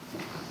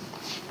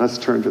Let's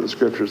turn to the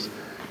scriptures.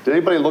 Did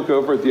anybody look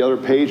over at the other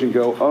page and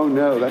go, oh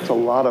no, that's a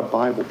lot of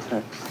Bible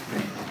text?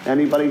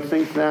 Anybody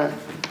think that?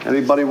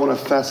 Anybody want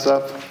to fess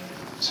up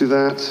to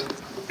that?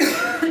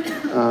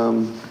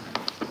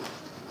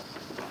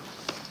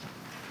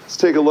 Let's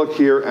take a look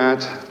here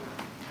at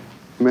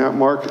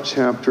Mark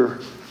chapter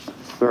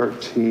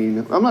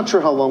 13. I'm not sure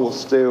how long we'll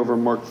stay over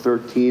Mark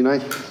 13. I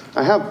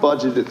have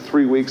budgeted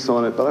 3 weeks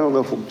on it, but I don't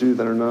know if we'll do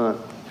that or not.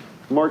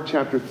 Mark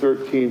chapter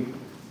 13.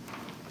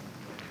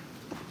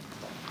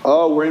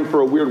 Oh, we're in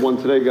for a weird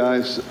one today,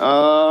 guys.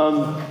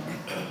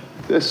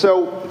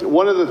 So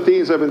one of the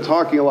themes I've been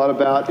talking a lot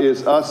about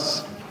is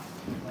us.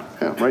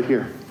 Yeah, right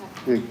here.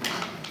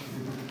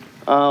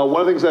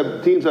 One of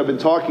the themes I've been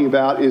talking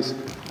about is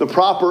the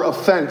proper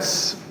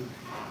offense.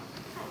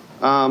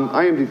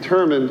 I am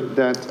determined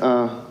that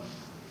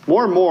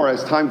more and more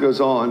as time goes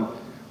on.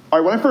 All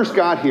right, when I first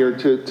got here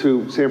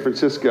to San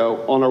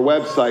Francisco, on our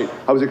website,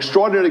 I was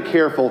extraordinarily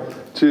careful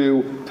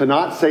to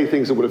not say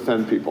things that would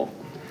offend people.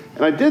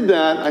 And I did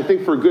that, I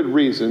think, for a good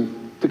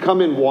reason, to come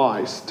in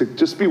wise, to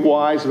just be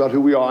wise about who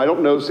we are. I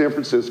don't know San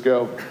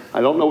Francisco. I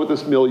don't know what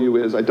this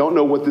milieu is. I don't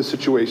know what this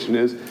situation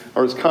is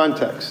or its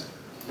context.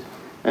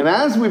 And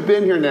as we've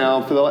been here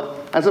now,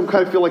 as I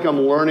kind of feel like I'm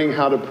learning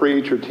how to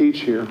preach or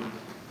teach here,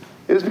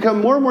 it has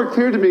become more and more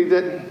clear to me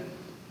that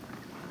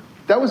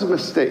that was a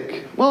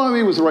mistake. Well, I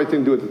mean, it was the right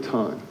thing to do at the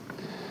time.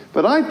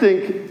 But I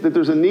think that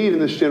there's a need in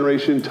this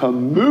generation to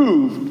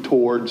move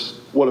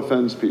towards what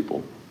offends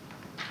people.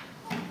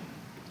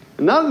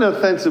 Not in an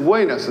offensive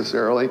way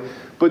necessarily,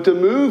 but to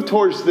move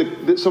towards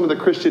some of the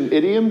Christian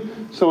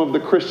idiom, some of the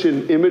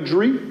Christian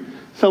imagery,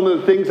 some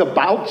of the things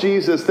about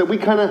Jesus that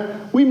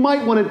we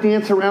might want to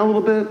dance around a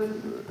little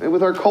bit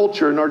with our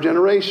culture and our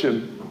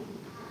generation.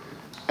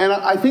 And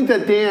I think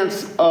that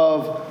dance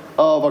of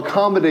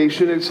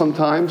accommodation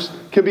sometimes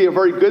can be a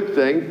very good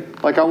thing.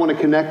 Like, I want to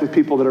connect with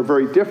people that are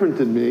very different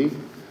than me.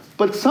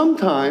 But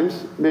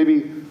sometimes,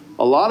 maybe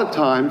a lot of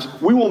times,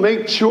 we will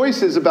make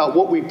choices about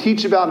what we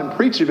teach about and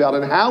preach about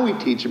and how we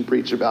teach and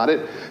preach about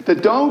it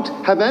that don't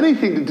have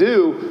anything to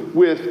do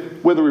with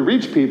whether we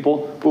reach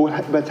people,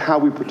 but how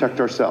we protect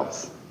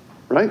ourselves,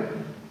 right?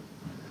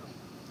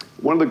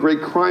 One of the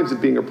great crimes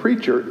of being a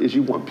preacher is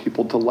you want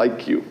people to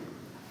like you.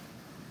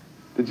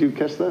 Did you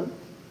catch that?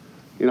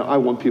 I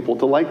want people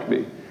to like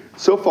me.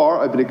 So far,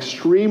 I've been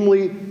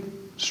extremely,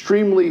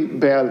 extremely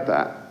bad at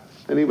that.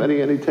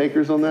 Anybody, any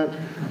takers on that?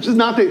 Just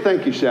not that,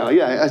 thank you, Shall.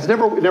 Yeah, it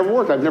never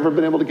worked. I've never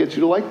been able to get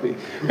you to like me,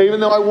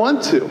 even though I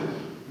want to.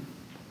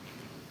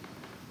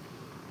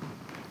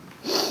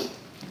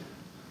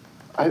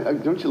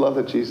 Don't you love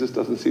that Jesus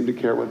doesn't seem to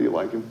care whether you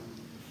like him?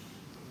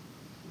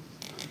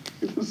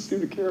 He doesn't seem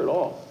to care at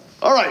all.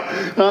 All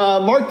right,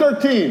 Mark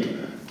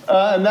 13.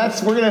 And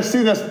we're going to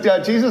see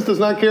this. Jesus does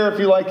not care if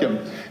you like him.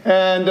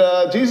 And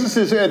Jesus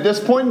is, at this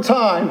point in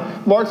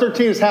time, Mark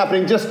 13 is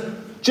happening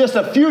just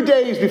a few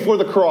days before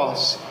the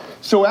cross.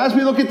 So as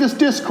we look at this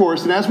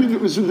discourse, and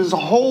there's a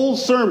whole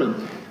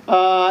sermon,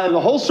 and the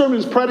whole sermon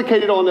is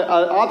predicated on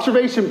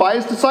observation by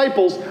his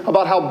disciples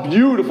about how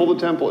beautiful the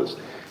temple is.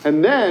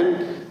 And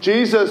then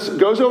Jesus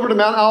goes over to the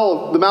Mount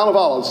of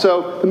Olives.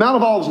 So the Mount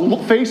of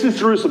Olives faces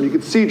Jerusalem. You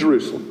can see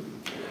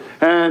Jerusalem.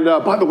 And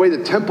by the way,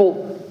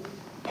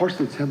 parts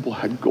of the temple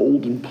had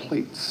golden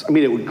plates. I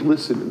mean, it would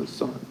glisten in the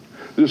sun.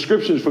 The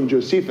descriptions from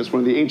Josephus, one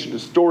of the ancient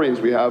historians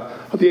we have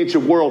of the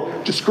ancient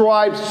world,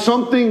 describes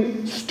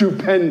something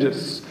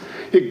stupendous.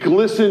 It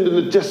glistened in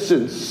the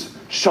distance,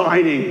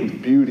 shining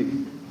with beauty.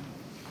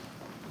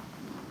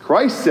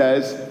 Christ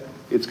says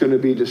it's going to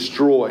be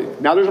destroyed.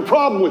 Now, there's a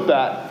problem with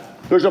that.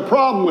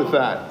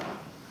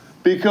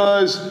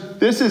 Because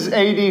this is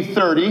AD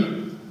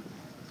 30.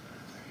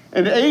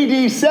 And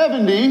AD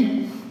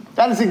 70,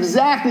 that is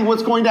exactly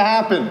what's going to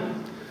happen.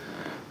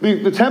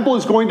 The temple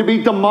is going to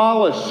be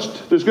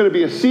demolished. There's going to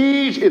be a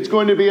siege. It's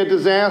going to be a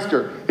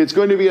disaster. It's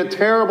going to be a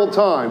terrible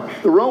time.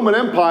 The Roman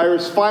Empire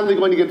is finally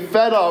going to get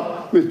fed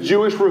up with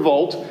Jewish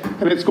revolt,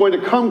 and it's going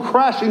to come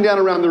crashing down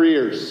around their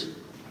ears.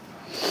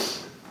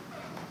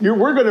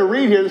 We're going to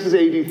read here, this is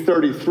AD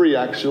 33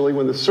 actually,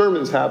 when the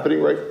sermon's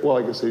happening, right? Well,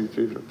 I guess AD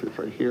 33 is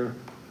right here.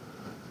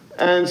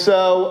 And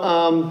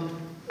so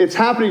it's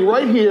happening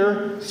right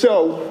here.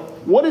 So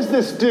what does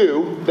this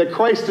do that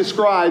Christ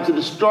describes the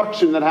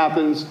destruction that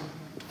happens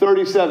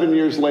 37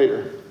 years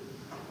later?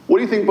 What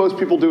do you think most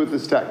people do with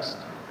this text?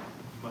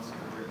 Must have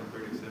been written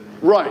 37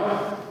 years.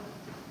 Right.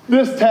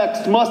 This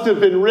text must have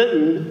been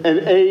written in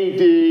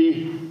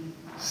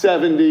AD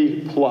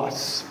 70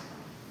 plus.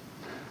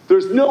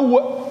 There's no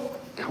way.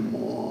 Come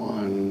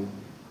on.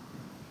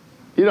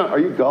 Are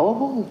you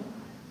gullible?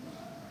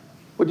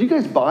 Would you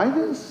guys buy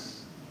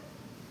this?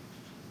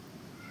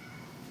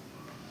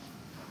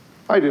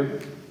 I do.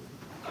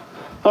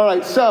 All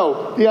right,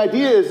 so the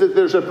idea is that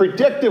there's a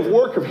predictive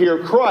work of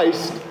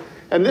Christ,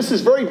 and this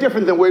is very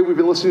different than the way we've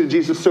been listening to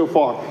Jesus so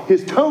far.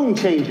 His tone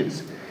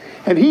changes,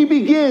 and he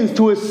begins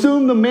to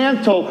assume the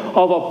mantle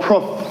of a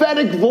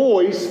prophetic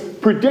voice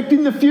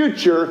predicting the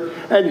future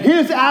and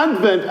his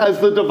advent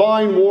as the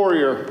divine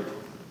warrior.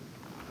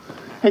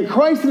 And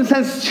Christ, in a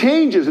sense,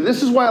 changes. And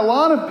this is why a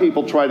lot of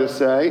people try to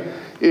say,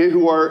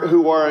 who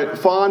are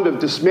fond of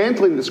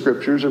dismantling the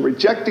Scriptures and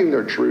rejecting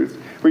their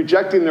truth,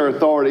 rejecting their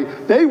authority,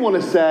 they want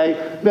to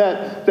say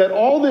that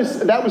all this,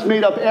 that was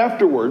made up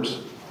afterwards,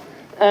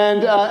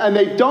 and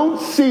they don't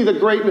see the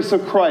greatness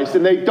of Christ,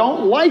 and they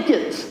don't like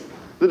it,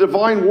 the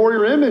divine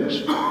warrior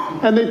image,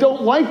 and they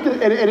don't like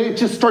it, and it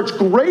just starts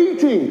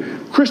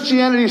grating.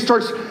 Christianity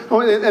starts,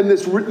 and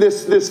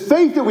this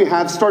faith that we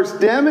have starts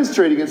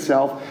demonstrating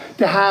itself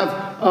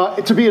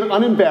to be an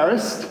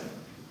unembarrassed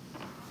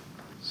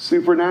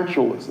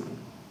supernaturalism,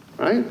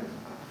 right?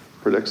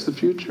 Predicts the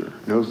future,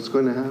 knows what's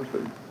going to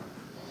happen.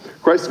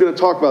 Christ is going to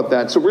talk about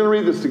that. So we're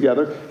going to read this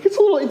together.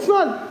 It's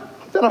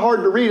not that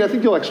hard to read. I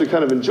think you'll actually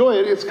kind of enjoy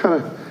it. It's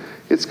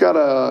got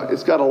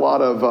a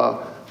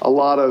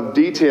lot of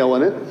detail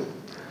in it.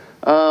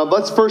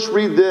 Let's first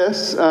read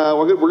this.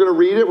 We're going to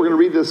read it. We're going to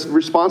read this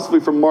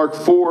responsibly from Mark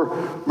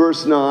 4,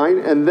 verse 9,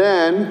 and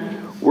then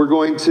I'm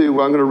going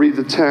to read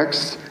the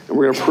text, and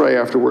we're going to pray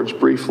afterwards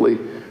briefly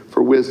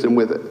for wisdom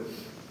with it.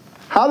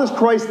 How does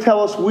Christ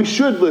tell us we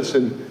should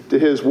listen to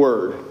his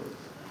word?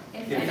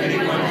 If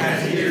anyone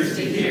has ears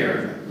to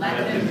hear, let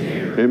them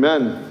hear.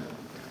 Amen.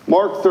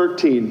 Mark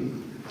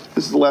 13.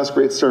 This is the last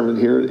great sermon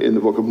here in the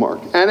book of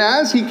Mark. And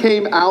as he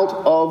came out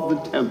of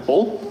the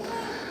temple,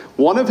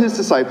 one of his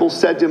disciples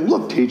said to him,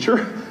 "Look,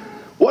 teacher,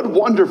 what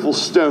wonderful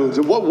stones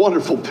and what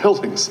wonderful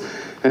buildings."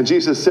 And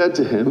Jesus said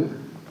to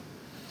him,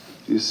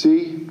 "Do you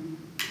see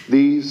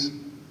these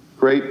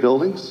great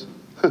buildings?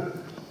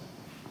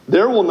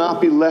 There will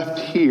not be left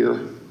here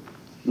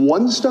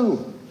one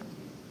stone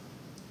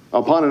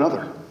upon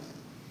another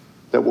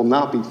that will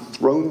not be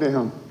thrown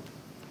down."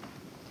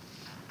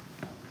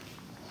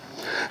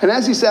 And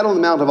as he sat on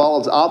the Mount of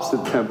Olives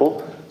opposite the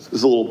temple, this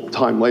is a little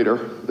time later,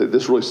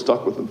 this really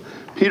stuck with him,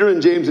 Peter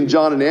and James and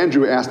John and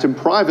Andrew asked him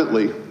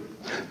privately,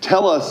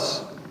 "Tell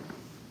us,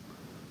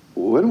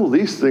 when will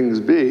these things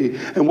be?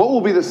 And what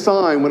will be the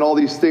sign when all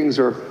these things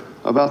are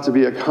about to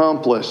be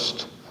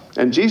accomplished?"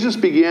 And Jesus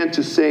began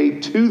to say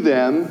to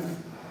them,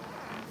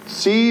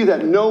 "See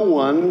that no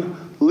one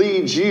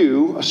leads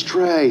you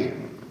astray.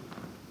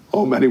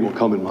 Oh, many will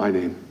come in my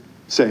name,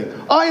 saying,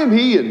 'I am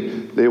he,'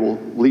 and they will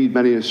lead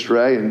many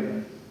astray.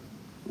 And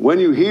when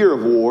you hear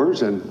of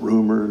wars and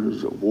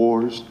rumors of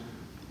wars,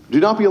 do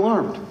not be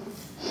alarmed.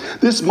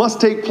 This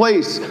must take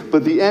place,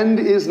 but the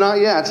end is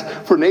not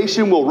yet. For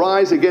nation will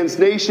rise against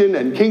nation,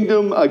 and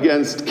kingdom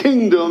against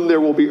kingdom. There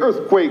will be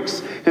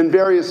earthquakes in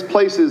various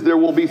places. There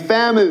will be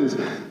famines.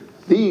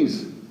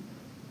 These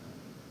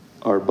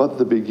are but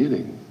the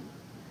beginning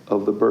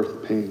of the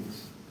birth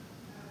pains.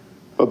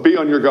 But be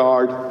on your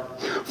guard,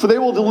 for they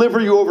will deliver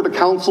you over to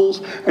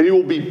councils, and you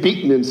will be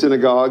beaten in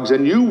synagogues,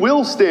 and you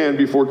will stand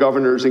before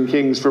governors and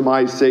kings for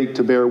my sake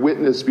to bear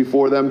witness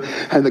before them.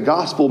 And the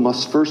gospel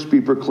must first be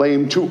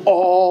proclaimed to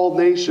all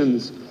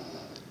nations.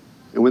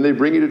 And when they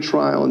bring you to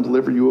trial and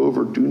deliver you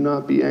over, do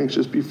not be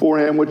anxious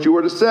beforehand what you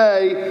are to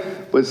say,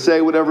 but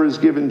say whatever is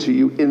given to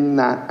you in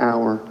that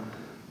hour.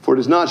 For it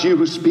is not you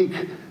who speak,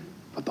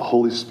 but the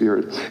Holy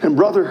Spirit. And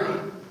brother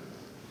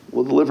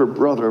will deliver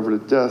brother over to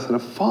death, and a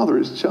father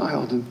his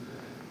child, and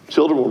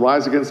children will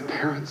rise against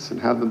parents and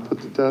have them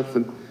put to death.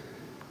 And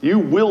you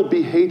will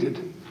be hated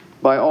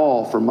by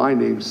all for my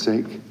name's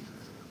sake.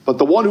 But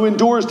the one who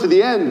endures to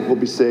the end will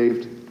be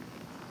saved.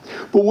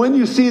 But when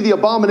you see the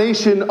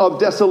abomination of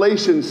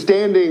desolation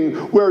standing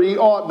where he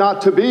ought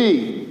not to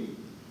be,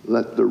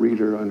 let the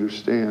reader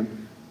understand.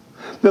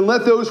 Then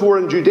let those who are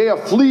in Judea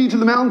flee to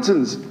the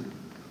mountains.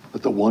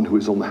 Let the one who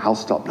is on the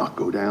housetop not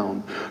go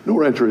down,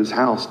 nor enter his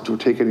house to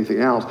take anything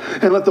out.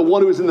 And let the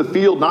one who is in the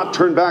field not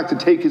turn back to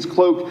take his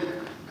cloak.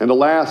 And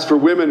alas, for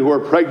women who are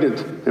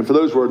pregnant, and for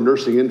those who are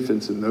nursing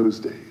infants in those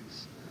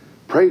days.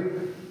 Pray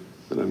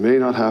that it may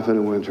not happen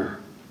in winter.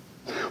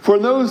 For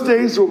in those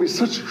days there will be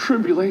such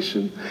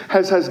tribulation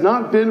as has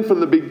not been from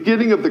the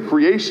beginning of the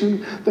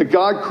creation that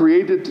God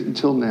created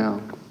until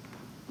now,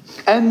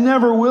 and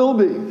never will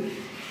be.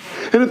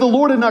 And if the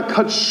Lord had not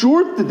cut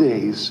short the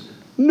days,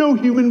 no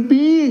human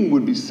being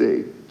would be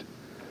saved.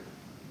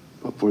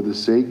 But for the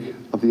sake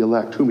of the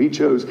elect, whom he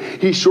chose,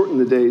 he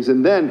shortened the days.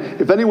 And then,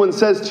 if anyone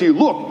says to you,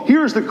 "Look,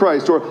 here's the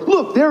Christ," or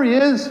 "Look, there he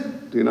is,"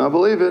 do not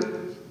believe it.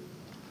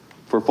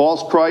 For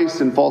false Christs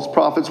and false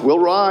prophets will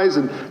rise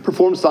and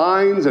perform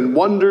signs and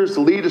wonders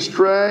to lead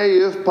astray,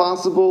 if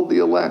possible, the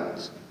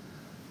elect.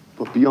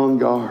 But be on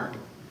guard.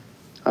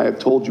 I have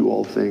told you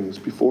all things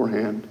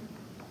beforehand.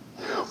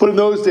 But in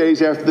those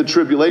days after the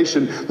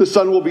tribulation, the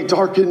sun will be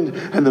darkened,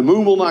 and the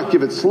moon will not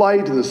give its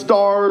light, and the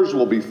stars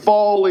will be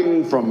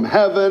falling from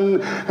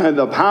heaven, and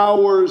the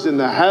powers in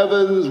the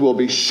heavens will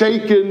be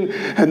shaken.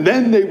 And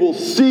then they will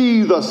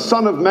see the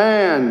Son of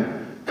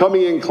Man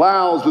coming in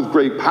clouds with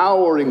great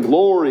power and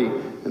glory.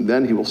 And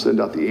then he will send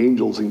out the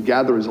angels and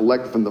gather his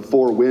elect from the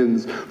four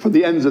winds, from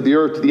the ends of the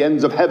earth to the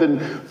ends of heaven.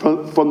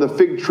 From the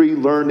fig tree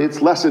learn its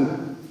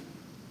lesson.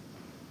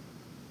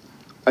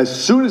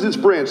 As soon as its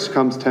branch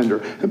becomes tender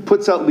and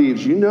puts out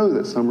leaves, you know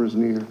that summer is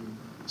near.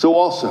 So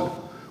also,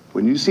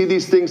 When you see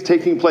these things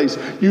taking place,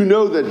 you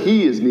know that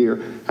he is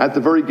near at the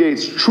very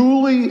gates.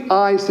 Truly,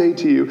 I say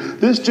to you,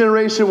 this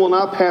generation will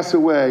not pass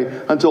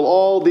away until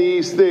all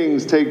these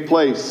things take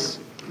place.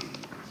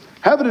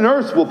 Heaven and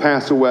earth will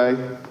pass away.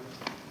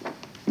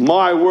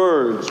 My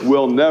words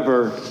will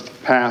never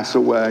pass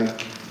away.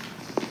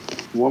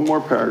 One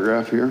more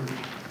paragraph here.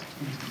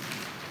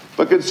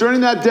 But concerning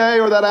that day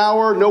or that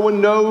hour, no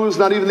one knows,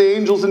 not even the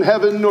angels in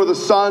heaven, nor the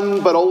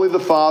Son, but only the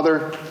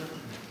Father.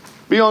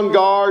 Be on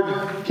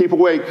guard, keep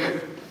awake,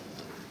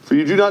 for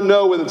you do not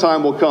know when the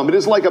time will come. It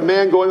is like a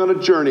man going on a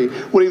journey,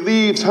 when he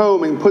leaves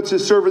home and puts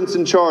his servants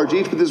in charge,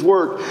 each with his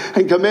work,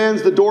 and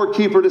commands the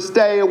doorkeeper to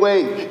stay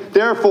awake.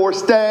 Therefore,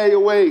 stay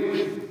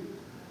awake.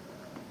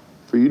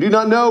 For you do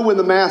not know when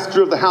the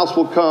master of the house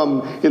will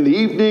come, in the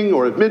evening,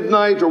 or at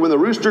midnight, or when the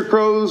rooster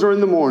crows, or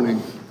in the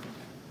morning,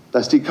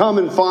 lest he come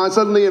and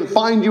suddenly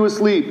find you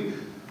asleep.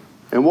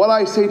 And what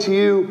I say to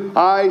you,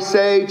 I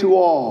say to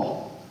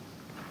all.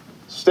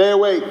 Stay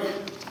awake.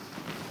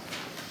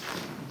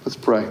 Let's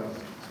pray.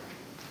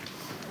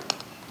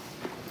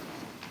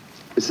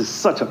 This is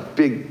such a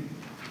big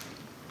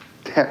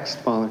text,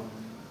 Father.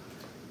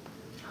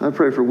 I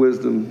pray for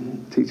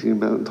wisdom teaching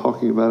about it and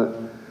talking about it.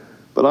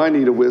 But I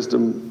need a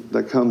wisdom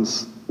that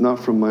comes not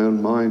from my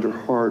own mind or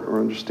heart or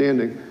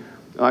understanding.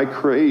 I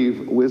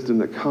crave wisdom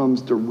that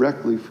comes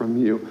directly from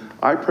you.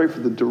 I pray for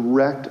the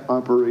direct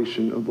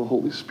operation of the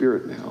Holy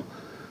Spirit now.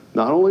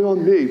 Not only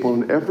on me, but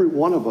on every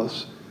one of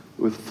us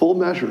with full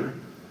measure.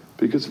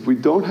 Because if we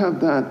don't have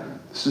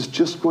that, this is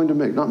just going to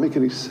not make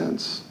any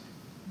sense.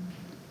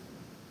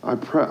 I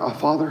pray,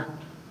 Father,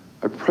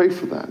 I pray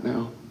for that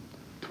now,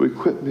 to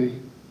equip me.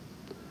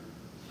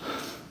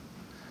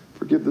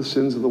 Forgive the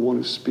sins of the one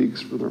who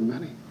speaks, for there are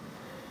many.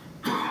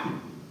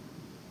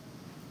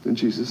 In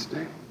Jesus'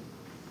 name.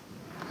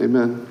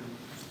 Amen.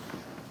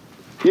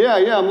 Yeah,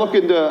 I'm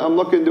looking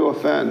to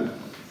offend.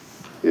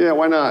 Yeah,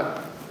 why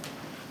not?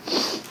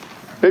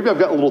 Maybe I've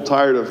gotten a little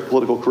tired of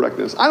political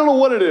correctness. I don't know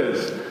what it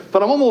is,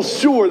 but I'm almost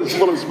sure this is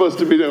what I'm supposed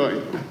to be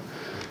doing.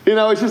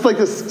 It's just like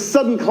this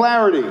sudden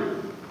clarity.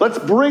 Let's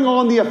bring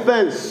on the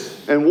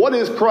offense. And what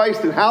is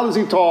Christ and how does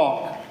he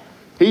talk?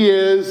 He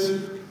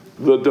is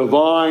the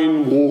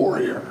divine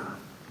warrior.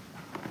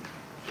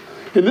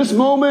 In this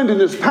moment, in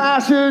this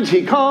passage,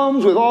 he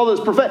comes with all this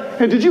prophetic.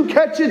 And did you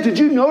catch it? Did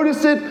you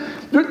notice it?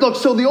 Look,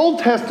 so the Old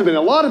Testament,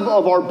 a lot of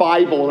our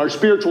Bible and our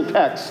spiritual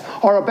texts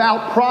are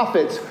about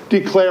prophets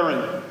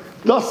declaring,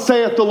 thus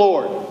saith the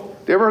Lord.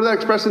 You ever heard that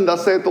expression,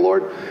 thus saith the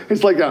Lord?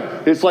 It's like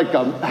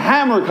a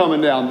hammer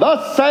coming down.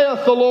 Thus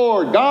saith the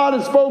Lord. God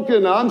has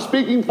spoken. I'm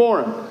speaking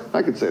for him.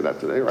 I could say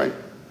that today, right?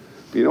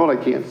 But you know what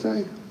I can't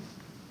say?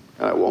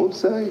 And I won't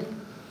say?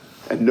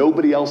 And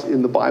nobody else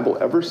in the Bible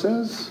ever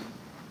says?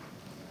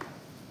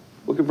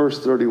 Look at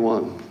verse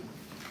 31.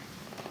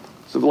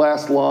 It's the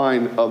last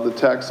line of the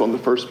text on the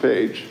first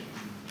page.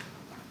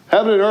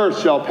 Heaven and earth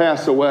shall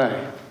pass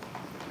away.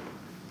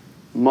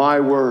 My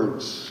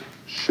words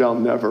shall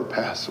never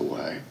pass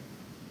away.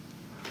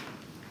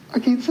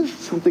 Okay, this is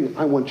something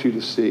I want you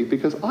to see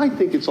because I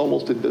think it's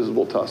almost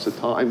invisible to us at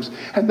times,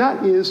 and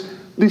that is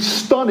the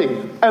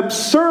stunning,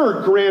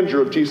 absurd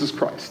grandeur of Jesus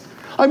Christ.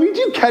 I mean, do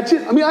you catch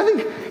it? I mean, I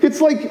think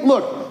it's like,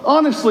 look,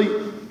 honestly,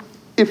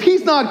 if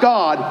he's not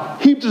God,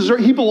 he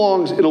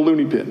belongs in a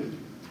loony bin.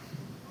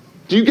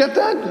 Do you get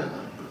that?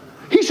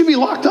 He should be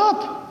locked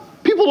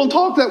up. People don't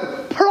talk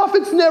that.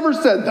 Prophets never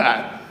said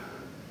that.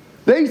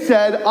 They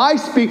said, I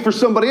speak for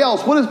somebody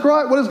else. What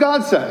does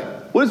God say?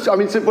 What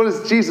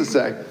does Jesus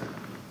say?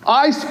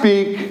 I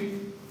speak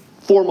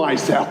for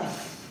myself.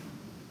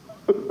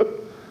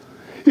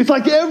 It's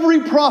like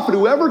every prophet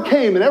who ever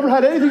came and ever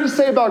had anything to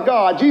say about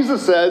God,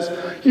 Jesus says,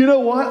 you know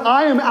what?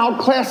 I am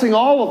outclassing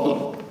all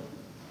of them.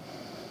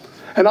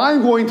 And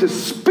I'm going to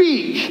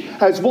speak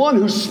as one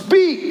who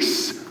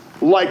speaks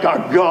like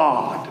a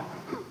God.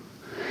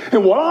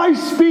 And what I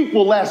speak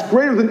will last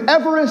greater than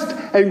Everest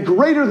and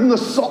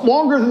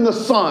longer than the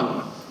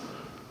sun.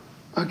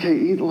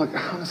 Okay, look,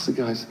 honestly,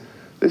 guys,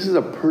 this is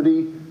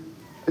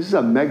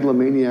a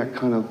megalomaniac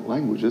kind of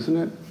language, isn't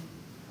it?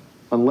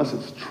 Unless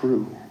it's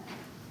true.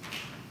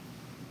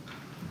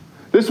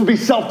 This would be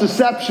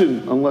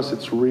self-deception unless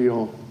it's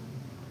real.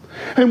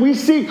 And we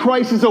see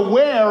Christ is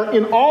aware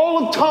in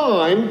all of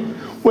time,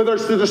 whether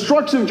it's the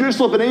destruction of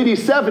Jerusalem in AD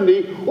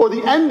 70 or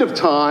the end of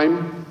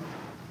time,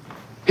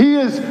 he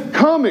is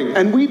coming.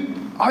 And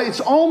it's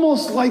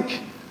almost like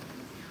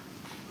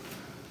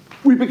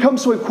we become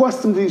so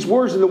accustomed to these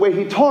words and the way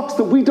he talks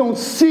that we don't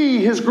see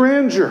his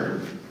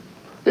grandeur.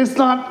 It's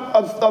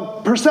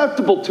not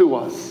perceptible to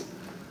us.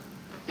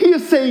 He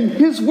is saying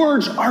his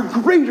words are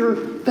greater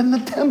than the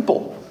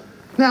temple.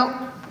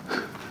 Now,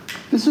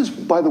 this is,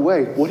 by the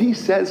way, what he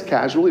says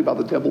casually about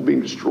the temple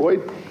being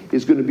destroyed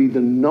is going to be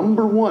the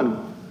number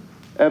one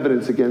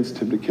evidence against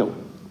him to kill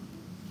him.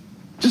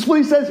 Just what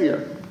he says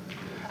here.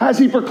 As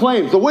he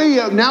proclaims, the way he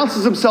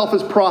announces himself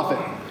as prophet,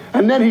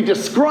 and then he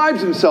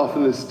describes himself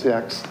in this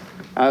text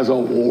as a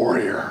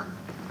warrior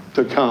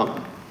to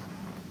come.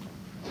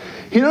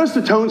 You notice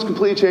the tone's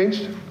completely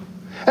changed?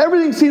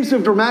 Everything seems to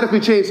have dramatically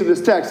changed in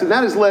this text, and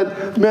that has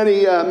led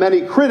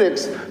many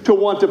critics to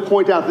want to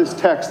point out this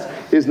text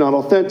is not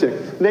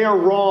authentic. They are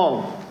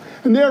wrong.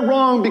 And they're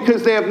wrong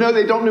because they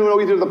don't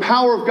know either the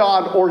power of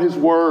God or his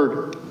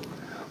word.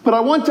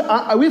 But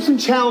we have some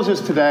challenges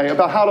today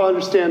about how to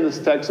understand this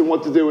text and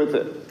what to do with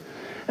it.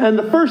 And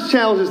the first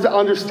challenge is to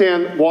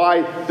understand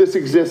why this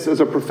exists as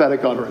a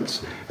prophetic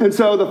utterance. And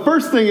so the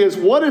first thing is,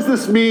 what does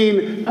this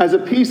mean as a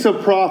piece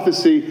of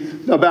prophecy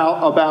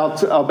about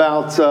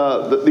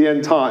the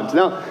end times?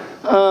 Now,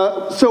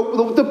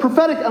 so the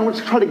prophetic, I'm going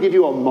to try to give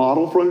you a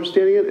model for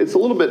understanding it. It's a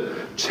little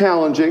bit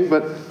challenging,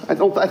 but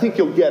I think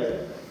you'll get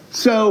it.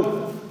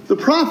 So the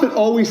prophet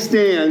always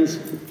stands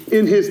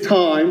in his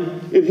time,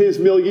 in his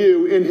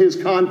milieu, in his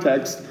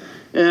context,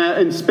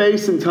 in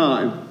space and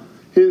time,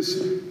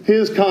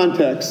 his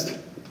context.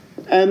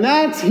 And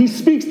he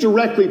speaks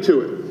directly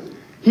to it.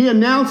 He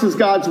announces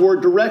God's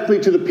word directly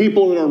to the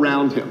people that are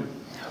around him.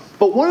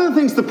 But one of the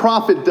things the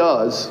prophet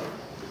does,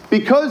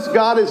 because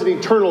God is an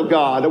eternal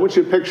God, I want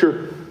you to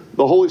picture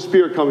the Holy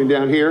Spirit coming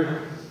down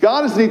here.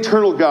 God is an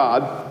eternal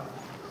God.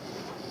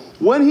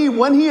 When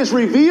he is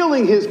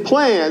revealing his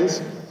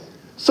plans,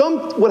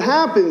 what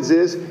happens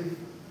is,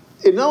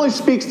 it not only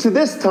speaks to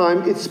this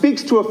time, it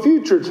speaks to a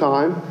future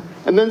time,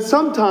 and then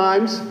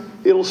sometimes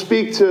it'll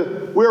speak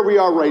to where we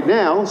are right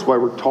now. That's why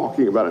we're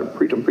talking about it.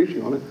 I'm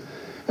preaching on it.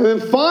 And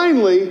then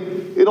finally,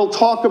 it'll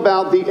talk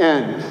about the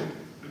end.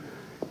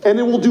 And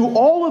it will do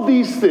all of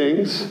these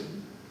things,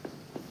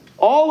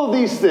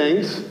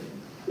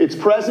 his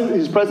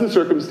present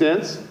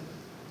circumstance,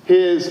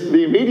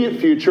 the immediate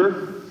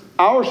future,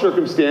 our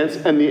circumstance,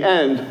 and the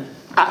end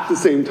at the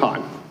same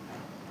time.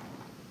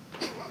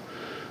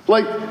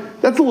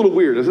 That's a little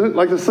weird, isn't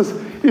it?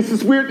 It's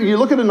this weird, you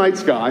look at a night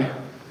sky,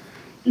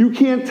 you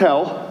can't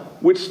tell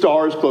which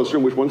star is closer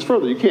and which one's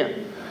further. You can't.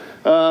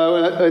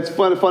 It's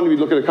fun if you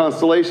look at a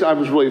constellation. I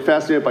was really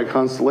fascinated by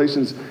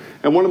constellations,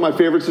 and one of my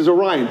favorites is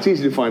Orion. It's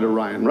easy to find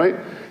Orion, right?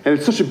 And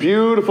it's such a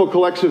beautiful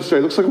collection of stars.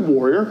 It looks like a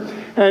warrior,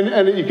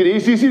 and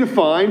it's easy to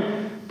find.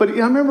 But I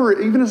remember,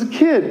 even as a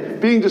kid,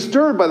 being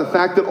disturbed by the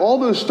fact that all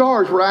those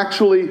stars were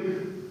actually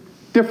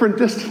different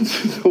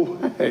distances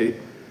away.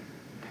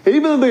 And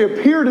even though they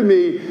appear to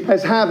me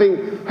as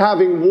having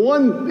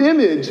one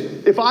image,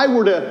 if I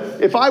were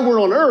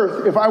on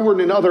Earth, if I were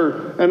in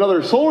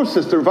another solar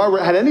system, if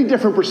I had any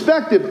different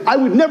perspective, I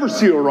would never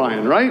see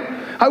Orion, right?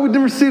 I would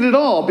never see it at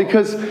all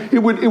because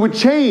it would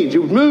change, it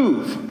would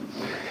move.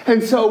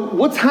 And so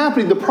what's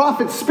happening? The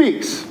prophet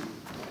speaks,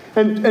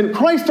 and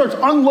Christ starts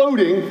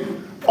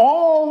unloading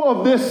all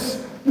of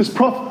this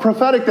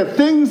prophetic that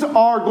things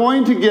are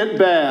going to get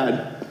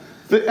bad.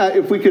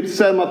 If we could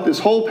sum up this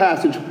whole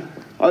passage,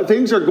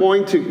 things are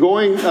going to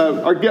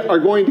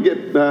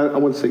get bad. I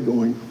wouldn't say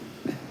going.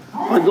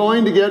 Are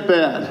going to get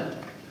bad.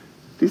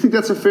 Do you think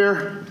that's a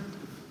fair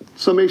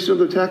summation of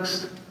the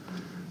text?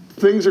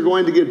 Things are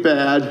going to get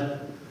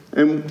bad,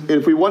 and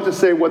if we want to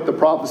say what the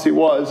prophecy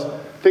was,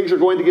 things are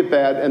going to get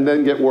bad and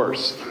then get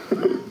worse.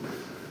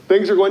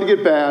 Things are going to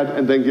get bad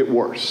and then get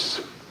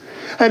worse.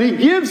 And he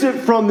gives it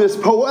from this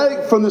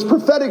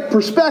prophetic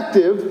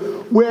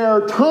perspective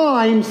where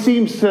time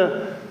seems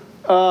to,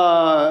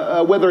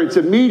 whether it's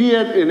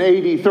immediate in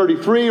AD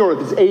 33 or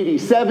if it's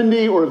AD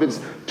 70 or if it's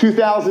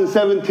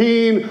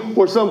 2017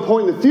 or some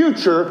point in the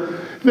future,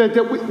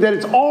 that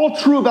it's all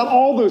true about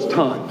all those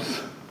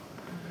times.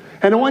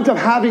 And it winds up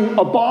having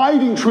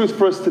abiding truth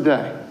for us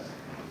today.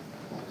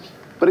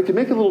 But it can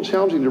make it a little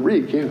challenging to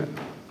read, can't it?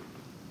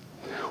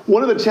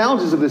 One of the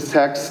challenges of this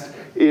text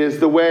is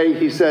the way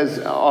he says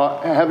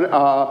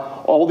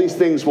all these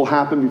things will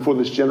happen before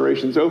this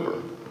generation's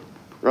over,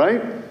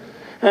 right?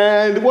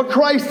 And what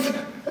Christ,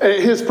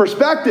 his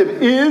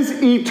perspective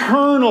is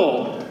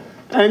eternal.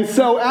 And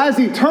so as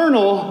an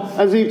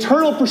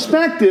eternal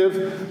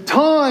perspective,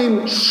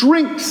 time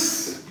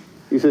shrinks.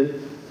 You see,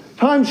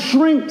 time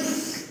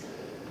shrinks.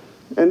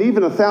 And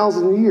even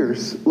 1,000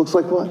 years looks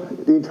like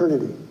what? The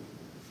eternity.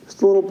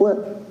 Just a little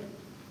blip.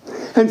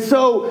 And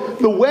so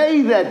the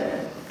way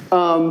that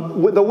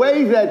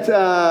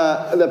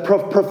the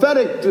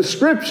prophetic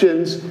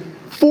descriptions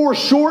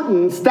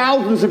foreshortens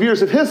thousands of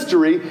years of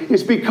history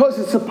is because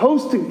it's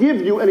supposed to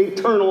give you an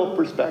eternal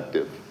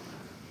perspective.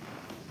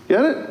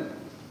 Get it?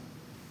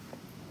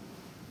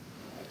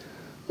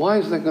 Why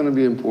is that going to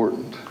be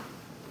important?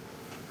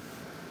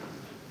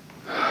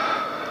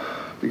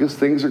 Because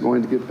things are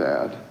going to get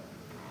bad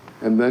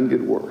and then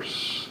get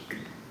worse.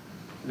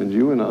 And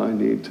you and I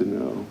need to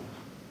know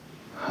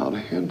how to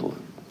handle it.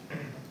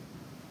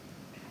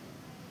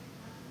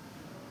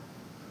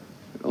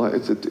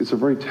 It's a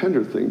very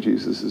tender thing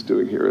Jesus is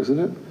doing here, isn't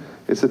it?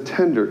 It's a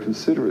tender,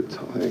 considerate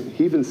thing.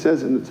 He even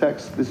says in the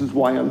text, this is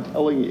why I'm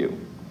telling you,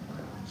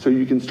 so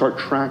you can start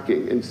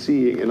tracking and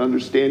seeing and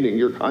understanding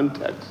your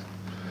context.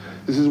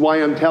 This is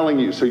why I'm telling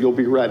you, so you'll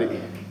be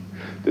ready.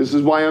 This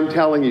is why I'm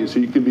telling you, so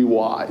you can be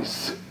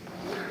wise.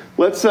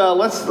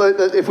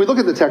 If we look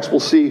at the text, we'll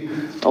see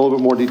a little bit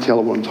more detail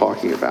of what I'm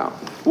talking about.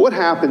 What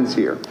happens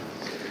here?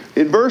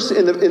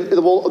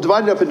 We'll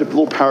divide it up into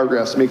little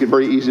paragraphs to make it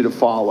very easy to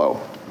follow.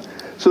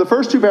 So the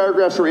first two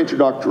paragraphs are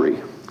introductory.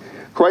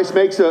 Christ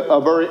makes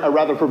a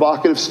rather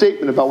provocative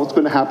statement about what's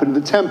going to happen in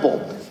the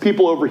temple.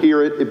 People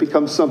overhear it. It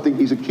becomes something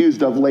he's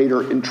accused of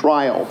later in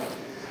trial.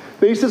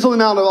 Then he sits on the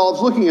Mount of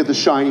Olives looking at the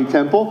shining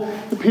temple.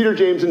 And Peter,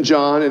 James, and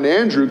John and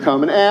Andrew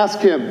come and ask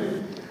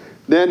him.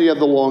 Then you have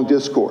the long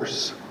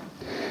discourse.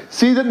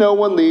 See that no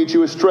one leads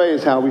you astray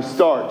is how he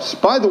starts.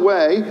 By the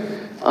way,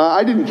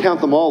 I didn't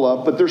count them all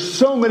up, but there's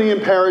so many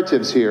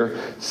imperatives here.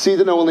 See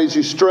that no one leads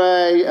you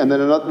astray, and then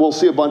we'll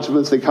see a bunch of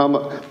them as they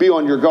come. Be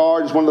on your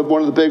guard is one of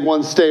the big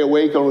ones. Stay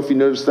awake. I don't know if you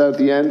noticed that at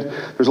the end.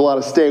 There's a lot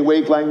of stay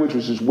awake language,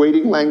 which is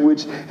waiting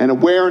language, and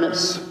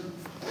awareness.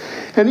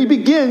 And he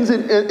begins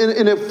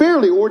in a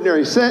fairly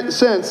ordinary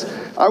sense.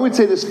 I would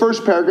say this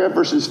first paragraph,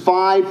 verses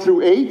 5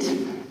 through 8,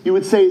 you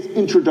would say is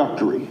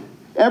introductory.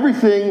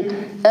 Everything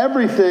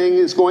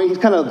is going, he's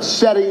kind of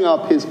setting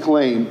up his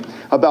claim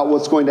about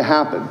what's going to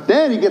happen.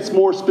 Then he gets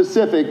more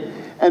specific.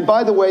 And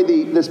by the way,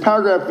 this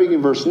paragraph beginning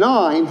in verse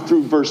 9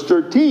 through verse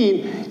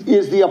 13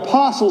 is the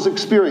apostles'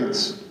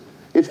 experience.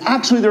 It's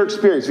actually their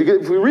experience.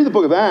 If we read the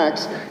book of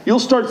Acts, you'll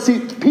start to see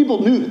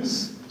people knew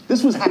this.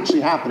 This was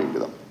actually happening to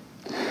them.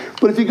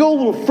 But if you go a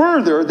little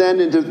further,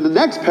 then into the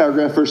next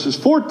paragraph, verses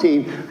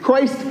 14,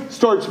 Christ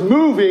starts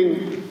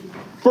moving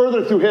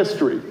further through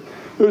history.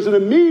 There's an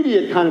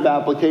immediate kind of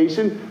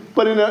application,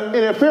 but in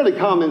a fairly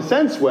common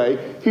sense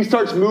way, he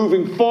starts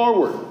moving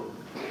forward.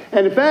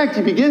 And in fact,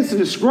 he begins to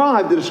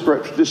describe the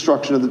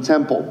destruction of the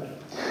temple.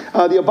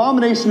 The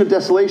abomination of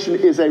desolation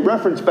is a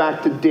reference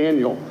back to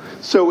Daniel.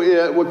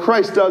 So what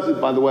Christ does is,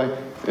 by the way,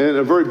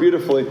 and very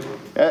beautifully,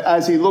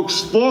 as he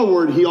looks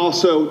forward, he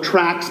also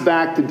tracks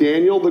back to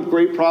Daniel, the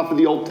great prophet of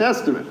the Old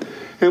Testament.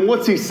 And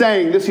what's he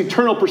saying? This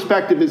eternal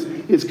perspective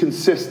is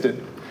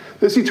consistent.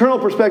 This eternal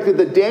perspective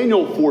that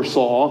Daniel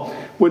foresaw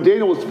when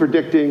Daniel was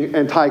predicting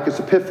Antiochus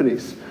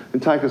Epiphanes.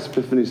 Antiochus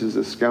Epiphanes is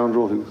a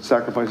scoundrel who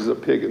sacrifices a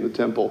pig in the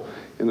temple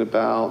in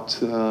about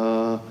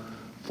 300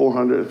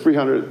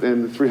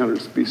 and 300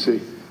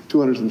 BC.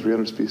 200s and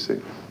 300s BC.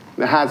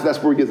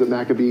 That's where he gets the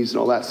Maccabees and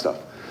all that stuff.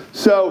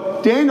 So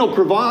Daniel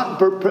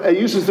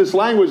uses this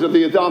language of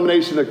the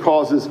abomination that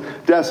causes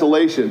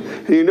desolation.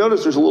 And you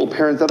notice there's a little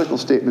parenthetical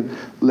statement,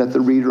 let the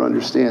reader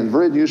understand.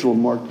 Very unusual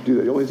Mark to do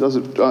that. He only does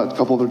it a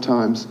couple other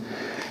times.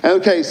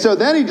 Okay, so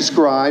then he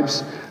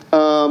describes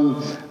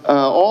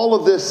all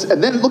of this.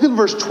 And then look at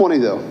verse 20,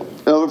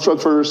 though, for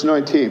verse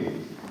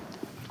 19.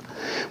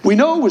 We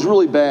know it was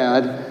really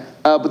bad,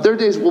 but their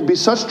days will be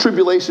such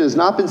tribulation as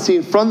not been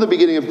seen from the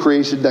beginning of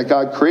creation that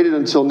God created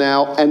until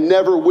now and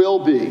never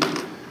will be.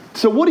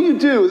 So what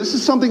do? This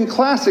is something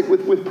classic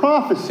with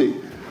prophecy.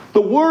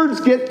 The words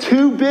get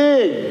too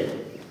big.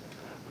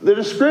 The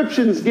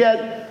descriptions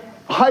get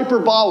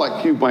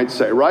hyperbolic, you might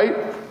say,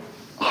 right?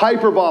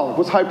 Hyperbolic.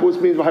 What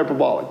means by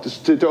hyperbolic?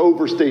 Just to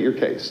overstate your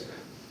case.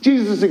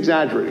 Jesus is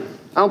exaggerating.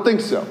 I don't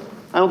think so.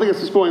 I don't think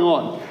that's what's going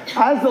on.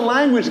 As the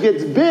language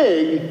gets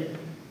big,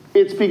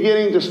 it's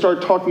beginning to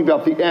start talking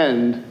about the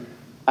end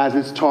as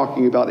it's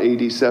talking about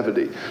AD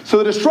 70. So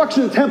the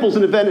destruction of the temple is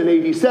an event in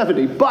AD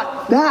 70,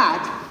 but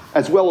that,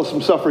 as well as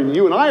some suffering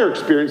you and I are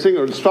experiencing,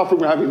 or the suffering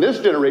we're having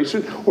this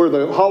generation, or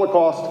the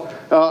Holocaust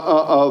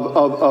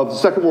of the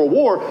Second World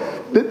War,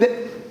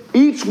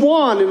 each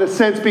one, in a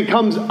sense,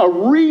 becomes a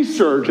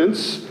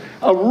resurgence,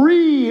 a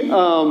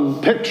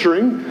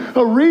re-picturing,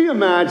 a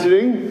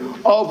reimagining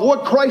of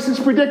what Christ is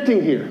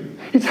predicting here.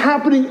 It's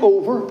happening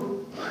over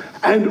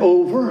and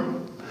over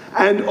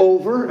and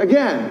over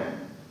again,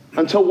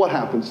 until what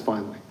happens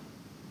finally?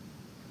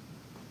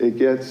 It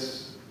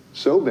gets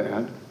so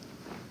bad,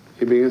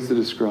 he begins to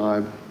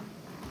describe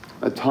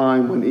a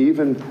time when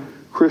even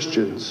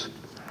Christians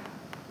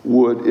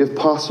would, if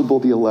possible,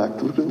 the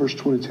elect. Look at verse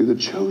 22. The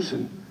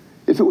chosen,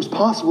 if it was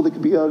possible they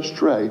could be led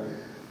astray,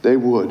 they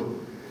would.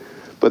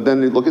 But then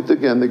they look at the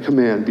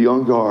command, be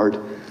on guard.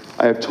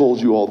 I have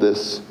told you all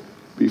this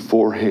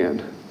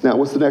beforehand. Now,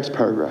 what's the next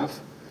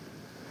paragraph?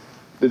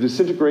 The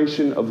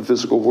disintegration of the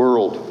physical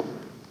world.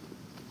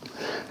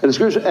 And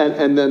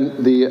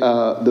then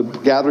the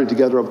gathering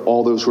together of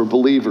all those who are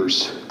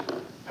believers.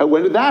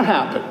 When did that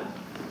happen?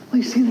 Well,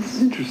 you see, this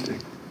is interesting.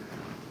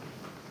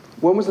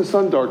 When was the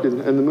sun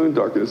darkened and the moon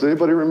darkened? Does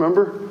anybody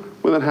remember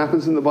when that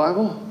happens in the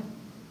Bible?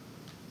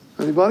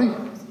 Anybody?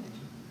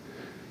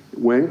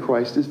 When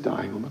Christ is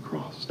dying on the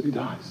cross. He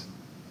dies.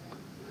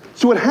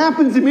 So it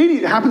happens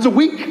immediately. It happens a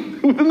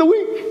week, within the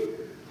week.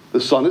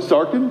 The sun is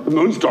darkened, the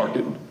moon's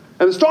darkened,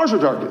 and the stars are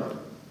darkened.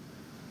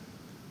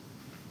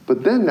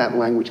 But then that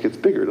language gets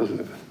bigger, doesn't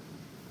it?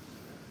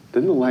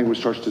 Then the language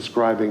starts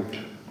describing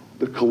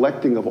the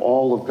collecting of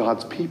all of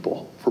God's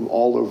people from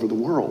all over the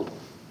world.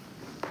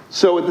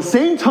 So at the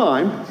same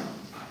time,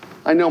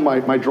 I know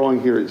my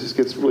drawing here, it just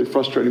gets really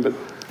frustrating, but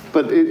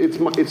it's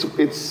the way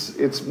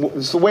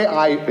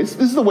this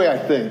is the way I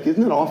think.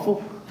 Isn't it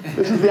awful?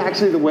 This is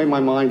actually the way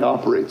my mind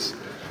operates.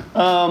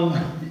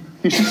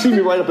 You should see me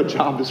write up a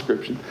job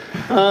description.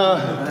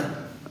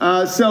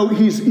 So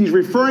he's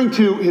referring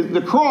to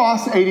the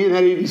cross,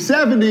 AD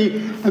 70,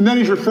 and then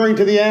he's referring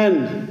to the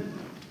end.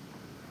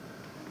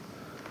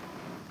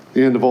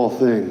 The end of all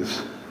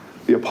things,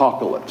 the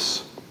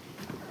apocalypse.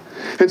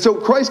 And so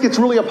Christ gets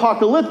really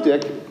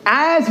apocalyptic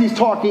as he's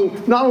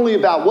talking not only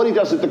about what he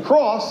does at the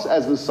cross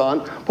as the Son,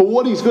 but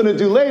what he's going to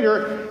do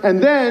later.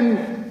 And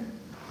then,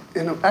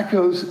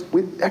 echoes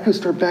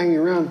start banging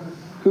around.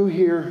 Who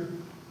here,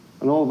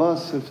 and all of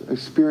us, have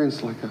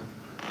experienced like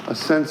a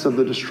sense of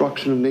the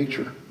destruction of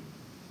nature?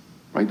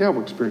 Right now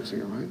we're experiencing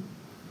it, right?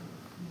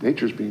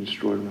 Nature's being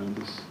destroyed around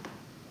us.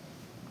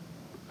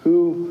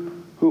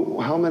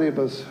 How many of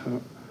us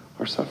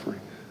are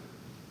suffering?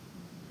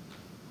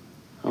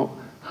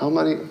 How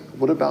many,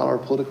 what about our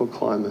political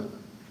climate?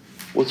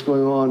 What's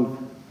going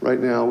on right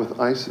now with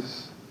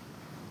ISIS?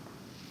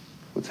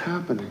 What's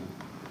happening?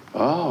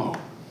 Oh,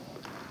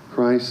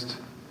 Christ,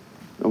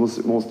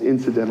 almost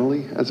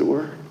incidentally, as it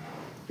were,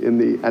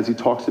 as he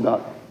talks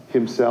about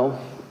himself,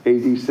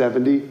 AD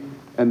 70,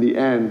 and the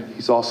end,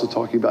 he's also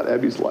talking about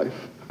Ebby's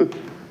life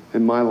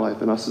and my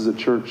life and us as a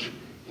church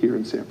here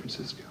in San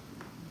Francisco.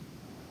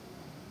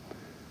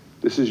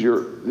 This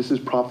is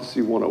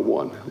Prophecy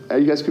 101. Are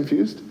you guys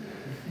confused?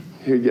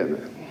 You're getting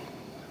it.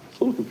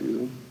 It's a little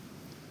confusing.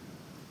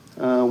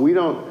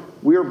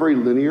 We are very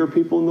linear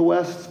people in the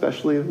West,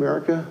 especially in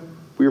America.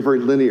 We are very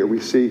linear. We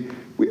see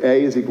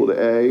A is equal to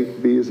A,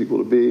 B is equal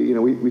to B.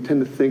 We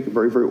tend to think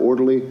very, very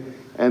orderly.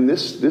 And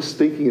this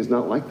thinking is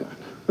not like that.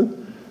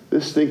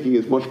 This thinking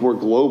is much more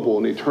global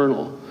and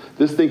eternal.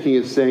 This thinking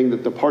is saying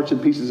that the parts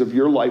and pieces of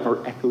your life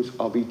are echoes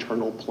of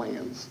eternal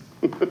plans.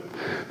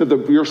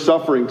 That your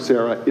suffering,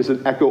 Sarah, is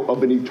an echo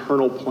of an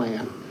eternal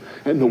plan.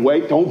 And the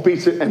way, don't be,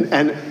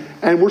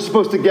 and we're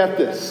supposed to get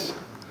this.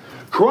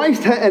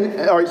 Christ,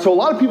 all right, so a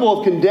lot of people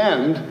have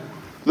condemned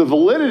the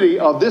validity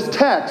of this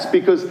text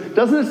because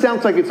doesn't it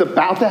sound like it's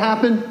about to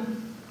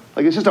happen?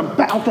 Like it's just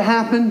about to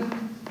happen?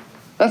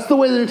 That's the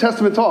way the New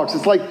Testament talks.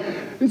 It's like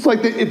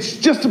it's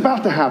just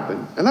about to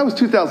happen. And that was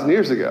 2,000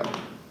 years ago.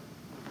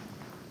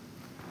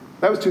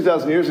 That was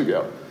 2,000 years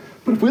ago.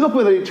 But if we look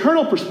with an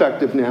eternal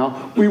perspective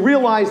now, we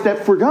realize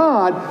that for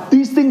God,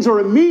 these things are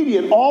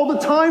immediate all the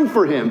time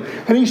for him.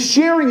 And he's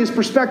sharing his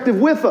perspective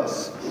with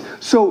us.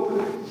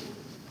 So,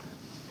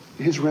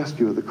 his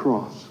rescue at the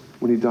cross,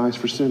 when he dies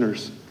for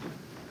sinners,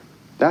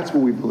 that's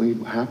what we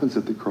believe happens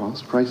at the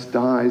cross. Christ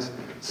dies,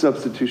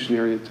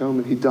 substitutionary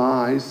atonement. He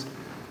dies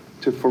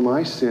for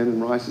my sin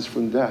and rises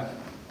from death.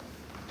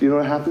 Do you know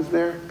what happens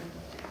there?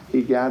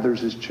 He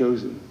gathers his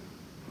chosen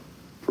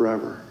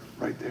forever,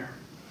 right there.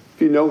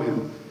 If you know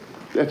him,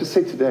 I have to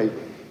say today,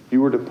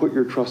 you were to put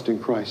your trust in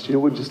Christ. You know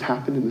what just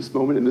happened in this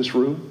moment in this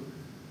room?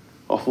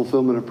 A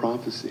fulfillment of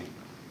prophecy.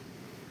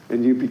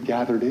 And you'd be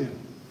gathered in.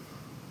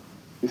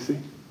 You see?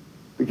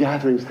 The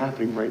gathering's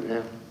happening right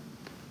now.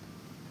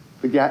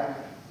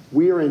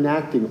 We are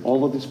enacting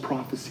all of this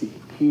prophecy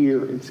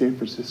here in San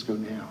Francisco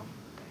now.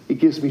 It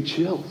gives me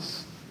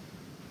chills.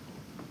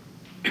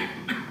 It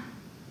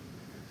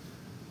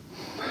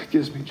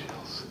gives me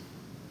chills.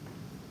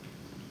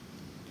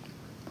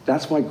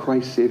 That's why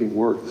Christ's saving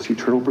work, this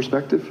eternal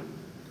perspective,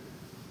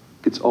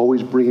 it's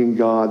always bringing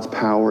God's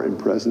power and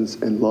presence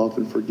and love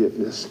and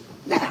forgiveness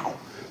now.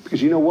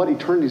 Because you know what?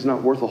 Eternity's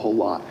not worth a whole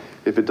lot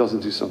if it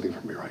doesn't do something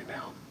for me right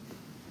now.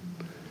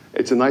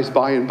 It's a nice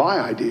by and by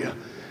idea.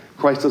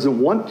 Christ doesn't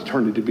want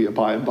eternity to be a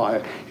by and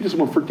by. He doesn't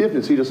want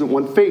forgiveness. He doesn't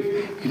want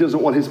faith. He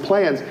doesn't want his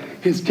plans,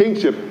 his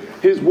kingship.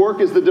 His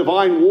work as the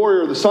divine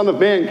warrior, the Son of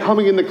Man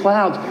coming in the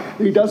clouds.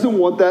 He doesn't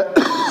want that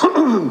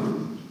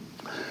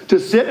to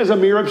sit as a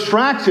mere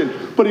abstraction.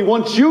 But he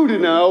wants you to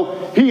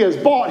know he has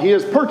bought, he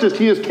has purchased,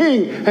 he is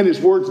king, and his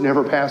words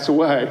never pass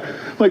away.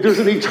 Like there's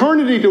an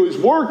eternity to his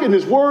work and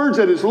his words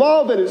and his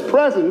love and his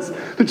presence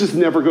that just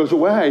never goes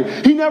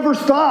away. He never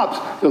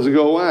stops, doesn't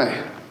go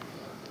away.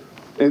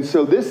 And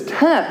so this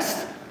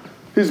text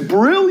is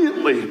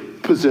brilliantly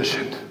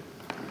positioned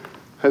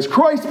as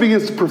Christ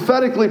begins to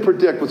prophetically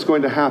predict what's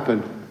going to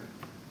happen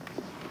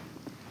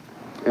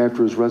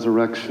after his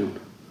resurrection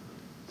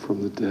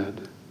from the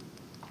dead.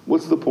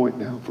 What's the point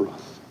now for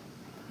us?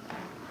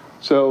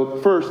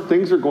 So first,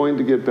 things are going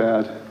to get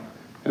bad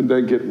and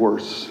then get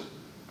worse.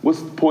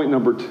 What's point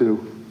number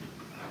 2?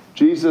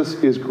 Jesus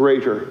is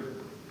greater.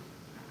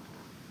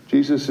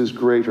 Jesus is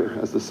greater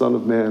as the Son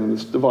of Man and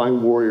this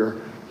divine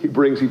warrior. He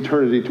brings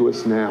eternity to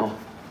us now.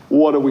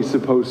 What are we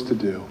supposed to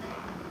do?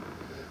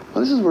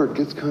 Well, this is where it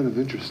gets kind of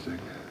interesting.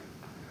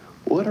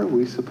 What are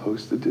we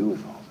supposed to do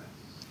with all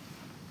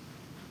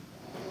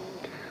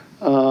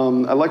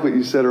this? I like what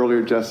you said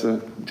earlier,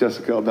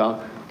 Jessica,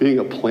 about being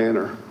a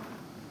planner.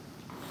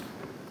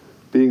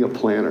 Being a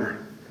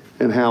planner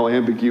and how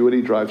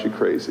ambiguity drives you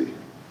crazy.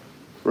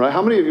 Right?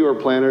 How many of you are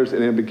planners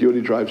and ambiguity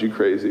drives you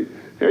crazy?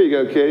 Here you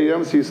go, Katie.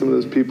 I'm see some of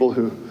those people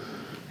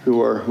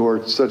who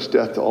are such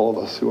death to all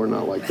of us who are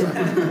not like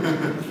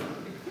that.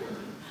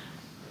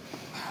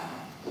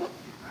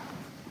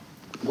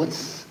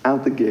 What's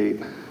out the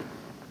gate?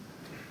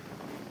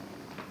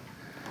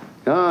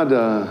 God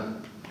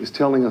is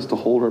telling us to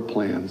hold our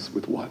plans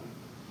with what?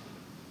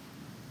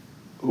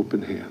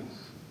 Open hands.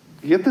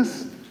 You get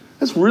this?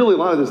 That's really a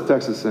lot of this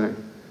text is saying.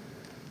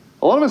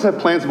 A lot of us have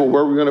plans about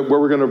where we're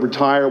going to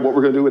retire, what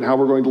we're going to do, and how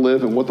we're going to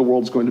live, and what the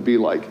world's going to be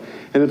like.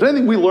 And if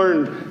anything we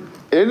learned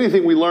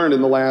anything we learned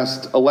in the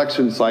last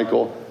election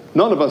cycle,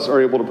 none of us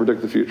are able to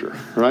predict the future,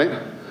 right?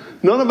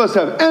 None of us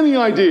have any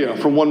idea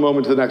from one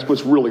moment to the next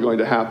what's really going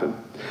to happen.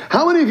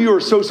 How many of you are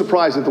so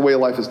surprised at the way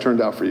life has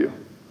turned out for you?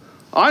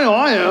 I know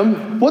I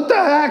am. What the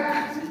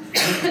heck?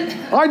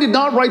 I did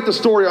not write the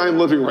story I am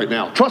living right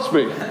now. Trust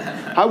me.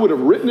 I would have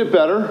written it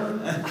better.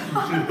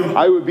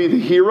 I would be the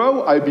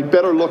hero. I'd be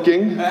better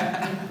looking.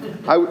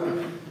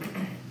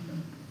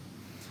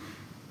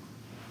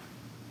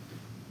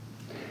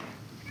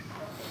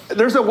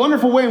 There's a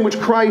wonderful way in which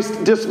Christ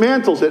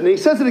dismantles it. And he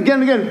says it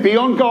again and again. Be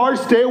on guard,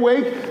 stay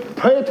awake,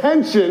 pay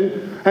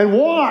attention, and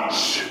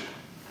watch.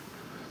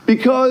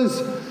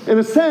 Because, in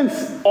a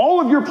sense,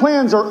 all of your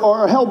plans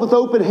are held with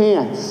open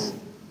hands.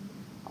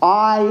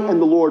 I am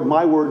the Lord.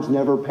 My words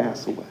never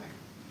pass away.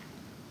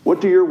 What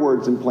do your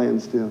words and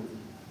plans do?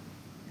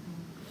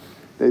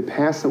 They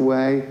pass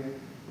away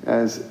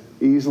as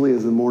easily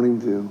as the morning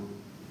dew.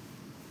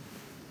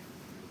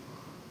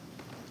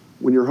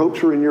 When your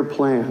hopes are in your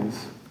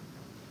plans,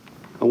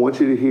 I want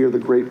you to hear the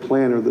great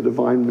planner, the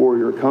divine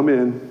warrior, come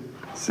in,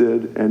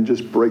 Sid, and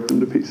just break them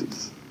to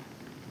pieces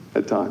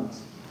at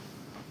times.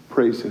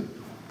 Praise him.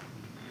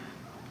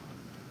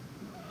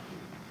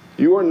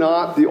 You are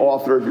not the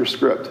author of your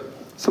script.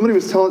 Somebody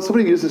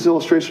used this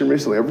illustration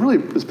recently. It really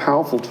was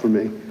powerful for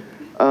me.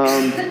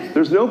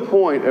 There's no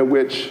point at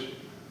which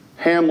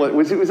Hamlet,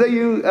 was that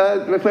you,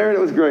 McLaren? It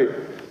was great.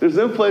 There's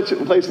no place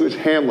in which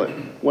Hamlet,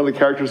 one of the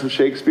characters of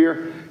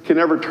Shakespeare, can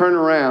ever turn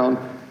around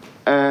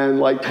and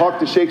talk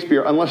to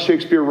Shakespeare unless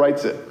Shakespeare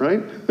writes it,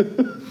 right?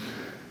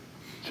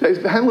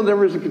 Hamlet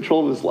never is in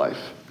control of his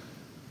life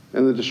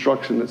and the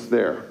destruction that's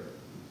there.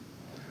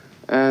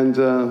 And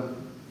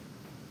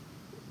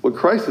what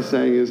Christ is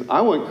saying is,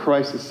 I want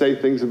Christ to say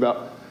things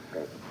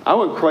I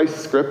want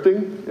Christ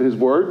scripting in his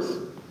words.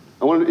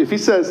 If he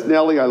says,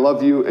 Nellie, I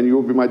love you and you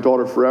will be my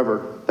daughter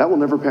forever, that will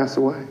never pass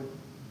away.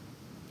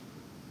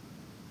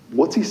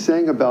 What's he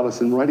saying about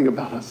us and writing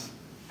about us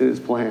in his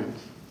plans?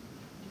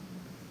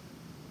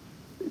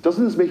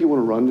 Doesn't this make you want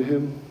to run to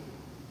him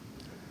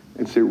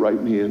and say,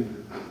 write me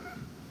in?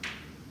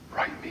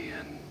 Write me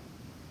in.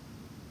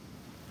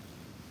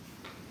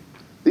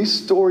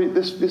 These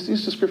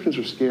descriptions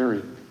are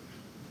scary.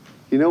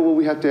 You know what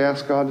we have to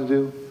ask God to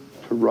do?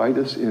 To write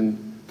us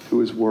into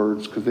his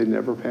words, because they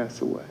never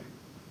pass away.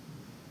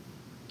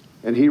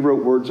 And he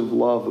wrote words of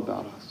love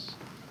about us.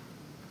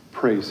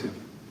 Praise him.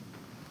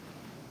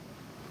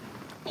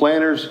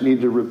 Planners need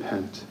to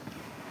repent.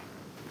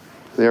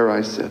 There,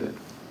 I said it.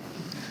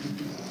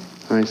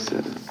 I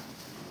said it.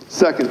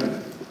 Second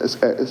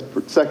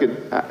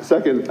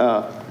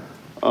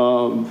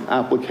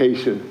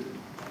application.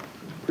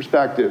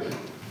 Perspective.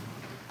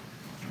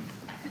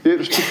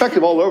 There's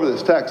perspective all over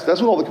this text.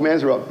 That's what all the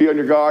commands are about. Be on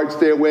your guard,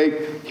 stay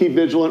awake, keep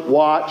vigilant,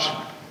 watch,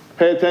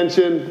 pay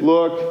attention,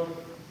 look.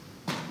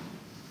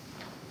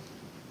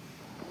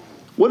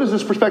 What is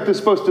this perspective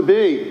supposed to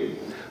be?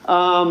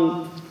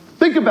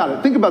 Think about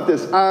it. Think about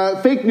this.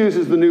 Fake news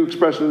is the new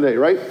expression today,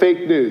 right?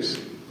 Fake news.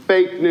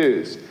 Fake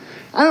news.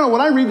 I don't know,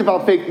 when I read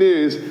about fake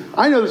news,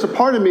 I know there's a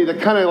part of me that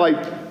kind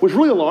of was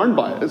really alarmed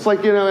by it. It's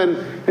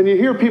and you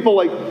hear people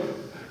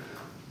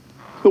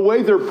the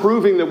way they're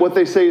proving that what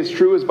they say is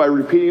true is by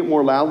repeating it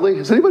more loudly.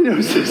 Has anybody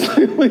noticed this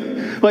lately?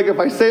 If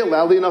I say it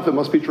loudly enough, it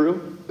must be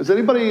true.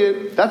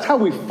 That's how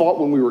we fought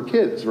when we were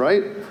kids,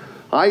 right?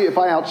 If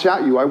I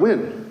outshout you, I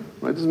win.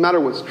 Right? It doesn't matter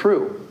what's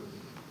true.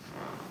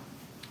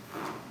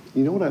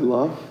 You know what I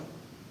love?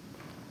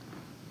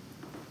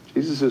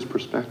 Jesus'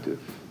 perspective.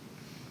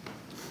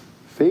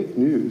 Fake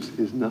news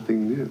is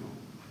nothing new.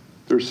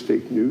 There's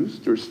fake news,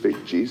 there's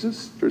fake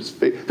Jesus, there's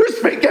fake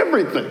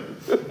everything.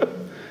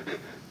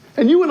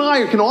 And you and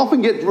I can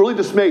often get really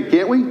dismayed,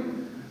 can't we?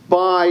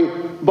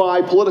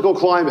 By political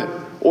climate,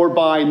 or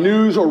by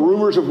news or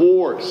rumors of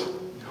wars,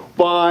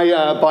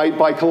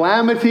 by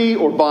calamity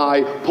or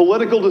by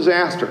political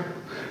disaster.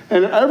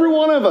 And every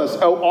one of us,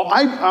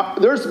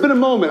 there's been a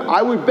moment,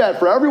 I would bet,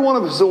 for every one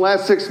of us in the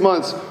last 6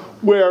 months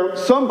where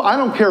I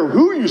don't care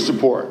who you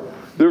support,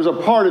 there's a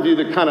part of you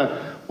that kind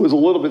of was a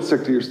little bit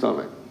sick to your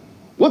stomach.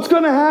 What's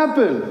going to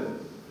happen?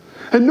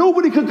 And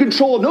nobody could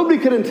control it. Nobody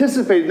could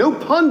anticipate it. No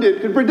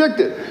pundit could predict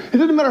it. It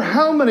didn't matter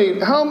how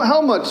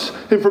much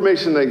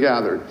information they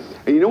gathered.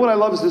 And you know what I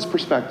love is this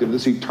perspective,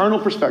 this eternal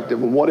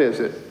perspective. And what is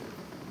it?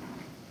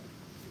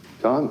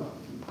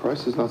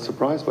 Christ is not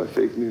surprised by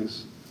fake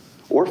news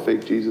or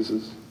fake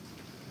Jesuses.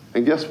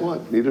 And guess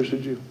what? Neither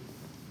should you.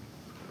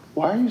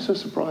 Why are you so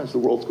surprised the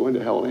world's going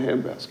to hell in a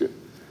handbasket?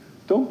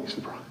 Don't be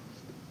surprised.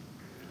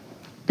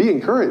 Be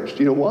encouraged.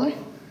 You know why?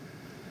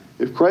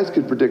 If Christ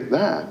could predict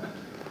that,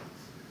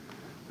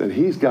 then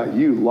he's got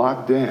you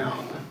locked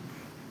down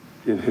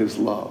in his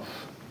love.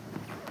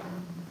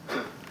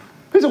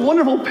 There's a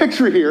wonderful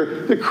picture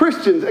here. The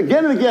Christians,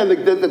 again and again,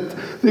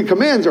 the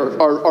commands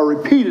are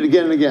repeated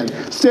again and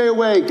again. Stay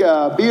awake,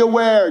 be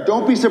aware,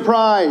 don't be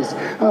surprised,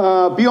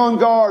 be on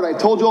guard. I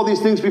told you all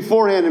these things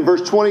beforehand in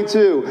verse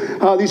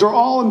 22. These are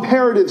all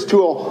imperatives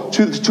to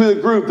the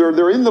group.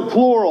 They're in the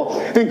plural.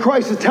 And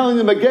Christ is telling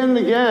them again and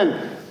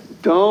again,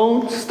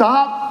 don't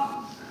stop.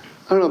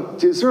 I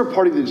don't know, is there a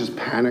party that just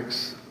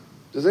panics?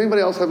 Does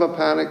anybody else have a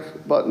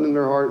panic button in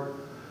their heart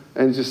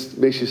and it just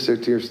makes you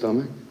sick to your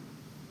stomach?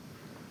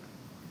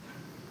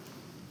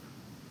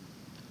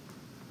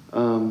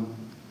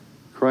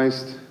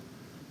 Christ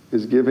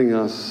is giving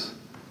us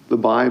the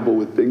Bible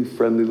with big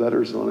friendly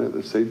letters on it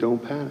that say,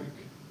 don't panic.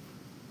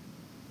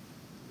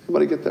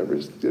 Anybody get that?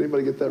 Did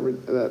anybody get that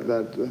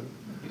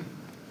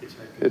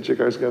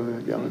Hitchhiker's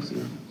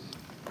Galaxy?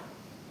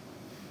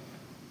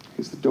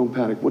 He said, don't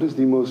panic. What is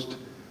the most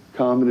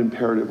common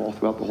imperative all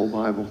throughout the whole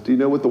Bible? Do you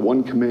know what the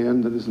one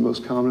command that is the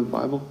most common in the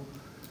Bible?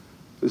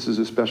 This is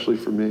especially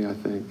for me, I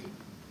think.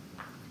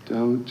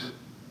 Don't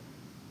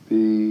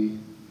be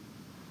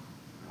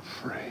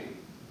afraid.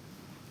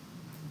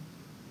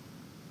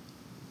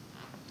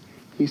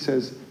 He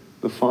says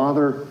the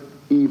Father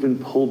even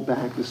pulled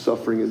back the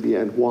suffering at the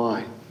end.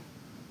 Why?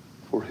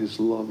 For his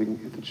loving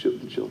the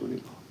children he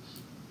loves.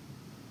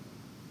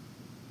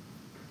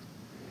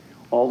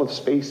 All of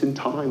space and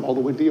time, all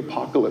the way to the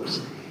apocalypse,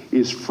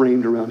 is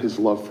framed around his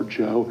love for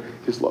Joe,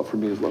 his love for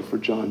me, his love for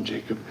John,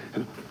 Jacob.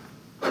 And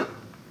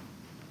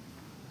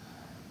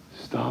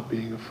stop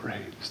being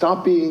afraid.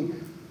 Stop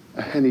being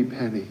a henny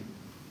penny.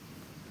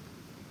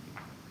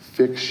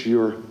 Fix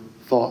your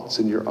thoughts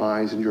and your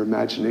eyes and your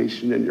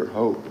imagination and your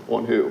hope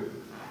on who?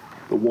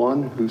 The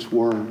one whose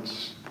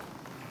words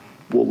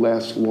will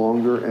last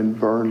longer and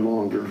burn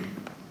longer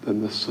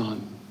than the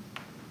sun.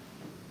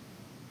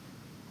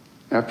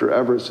 After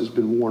Everest has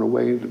been worn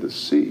away into the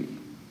sea,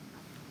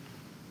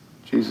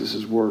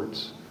 Jesus'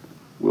 words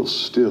will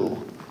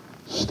still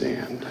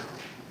stand.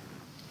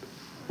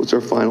 What's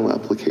our final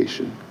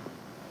application?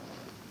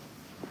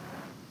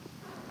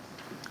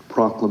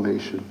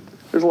 Proclamation.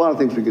 There's a lot of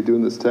things we could do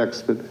in this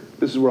text, but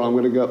this is where I'm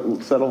going to go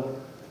settle.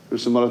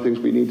 There's some other things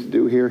we need to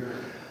do here.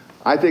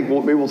 I think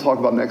maybe we'll talk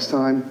about next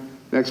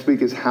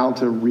week is how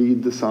to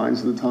read the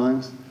signs of the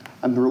times.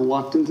 I'm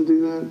reluctant to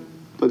do that,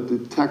 but the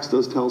text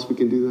does tell us we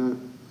can do that.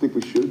 I think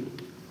we should.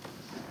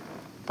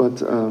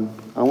 But I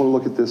want to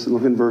look at this and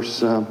look in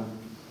verse, where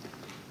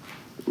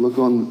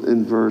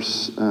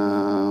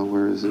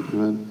is it?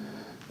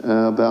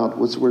 About,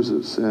 where's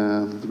it?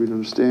 We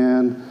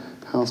understand,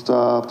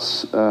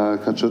 housetops,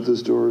 cut shut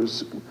those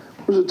doors.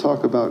 Where does it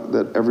talk about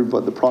that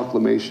everybody, the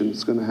proclamation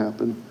is going to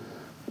happen?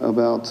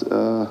 About,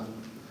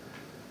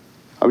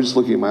 I was just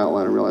looking at my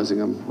outline and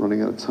realizing I'm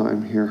running out of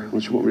time here,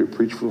 unless you want me to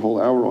preach for a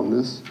whole hour on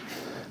this.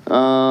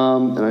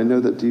 And I know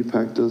that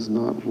Deepak does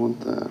not want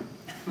that.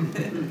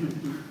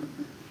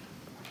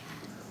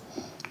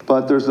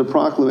 But there's the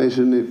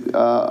proclamation.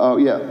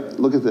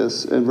 Look at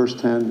this in verse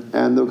 10.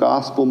 And the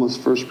gospel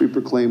must first be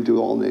proclaimed to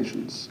all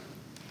nations.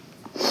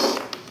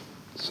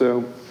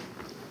 So,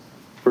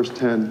 verse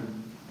 10.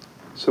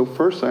 So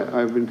first,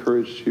 I've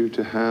encouraged you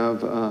to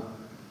have,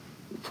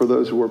 for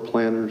those who are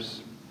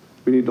planners,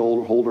 we need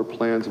to hold our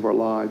plans of our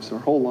lives, our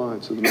whole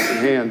lives, in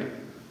hand.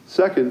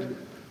 Second,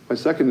 my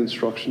second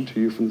instruction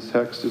to you from the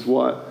text is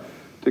what?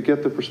 To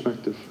get the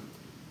perspective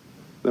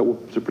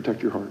to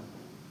protect your heart.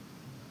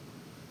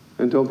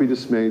 And don't be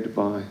dismayed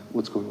by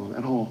what's going on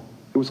at all.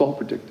 It was all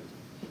predicted.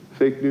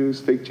 Fake news,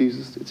 fake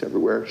Jesus, it's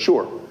everywhere.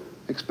 Sure,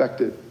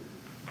 expect it.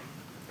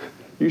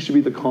 You should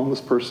be the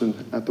calmest person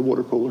at the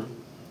water cooler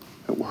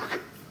at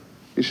work.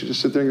 You should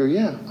just sit there and go,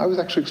 yeah, I was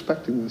actually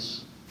expecting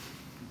this.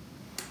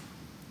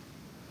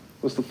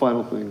 What's the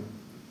final thing?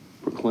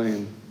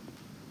 Proclaim.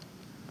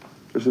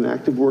 There's an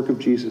active work of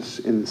Jesus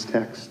in this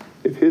text.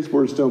 If his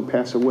words don't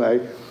pass away,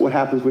 what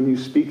happens when you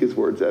speak his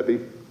words,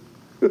 Evie?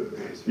 They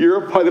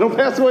don't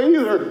pass away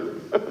either.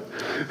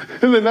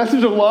 And the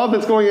message of love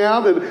that's going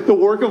out, and the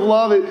work of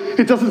love,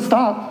 it doesn't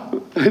stop.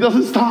 It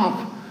doesn't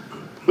stop.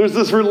 There's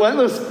this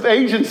relentless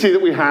agency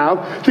that we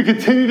have to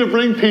continue to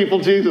bring people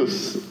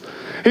Jesus.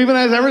 Even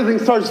as everything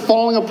starts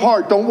falling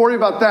apart, don't worry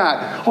about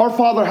that. Our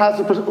Father has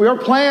our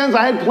plans.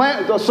 I had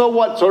plans. So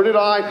what? So did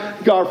I.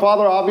 Our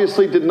Father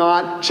obviously did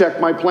not check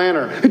my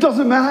planner. It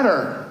doesn't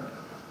matter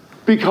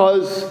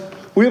because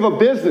we have a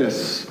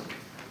business,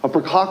 a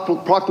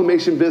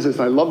proclamation business.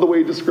 And I love the way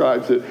he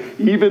describes it.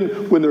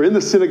 Even when they're in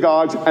the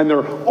synagogues and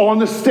they're on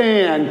the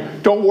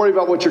stand, don't worry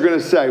about what you're going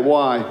to say.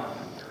 Why?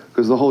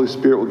 Because the Holy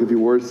Spirit will give you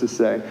words to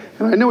say.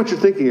 And I know what you're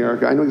thinking,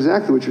 Erica. I know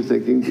exactly what you're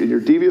thinking. In your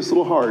devious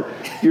little heart,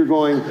 you're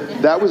going,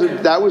 that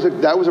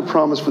was a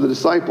promise for the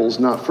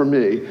disciples, not for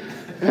me.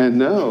 And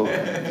no,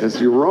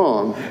 you're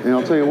wrong. And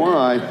I'll tell you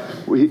why.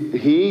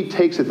 He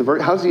takes it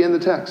how does he end the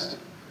text?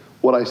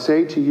 What I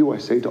say to you, I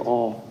say to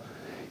all.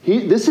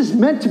 This is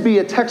meant to be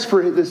a text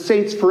for the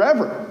saints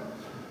forever.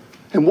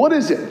 And what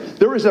is it?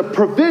 There is a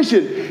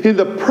provision in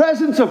the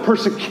presence of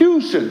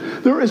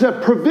persecution. There is a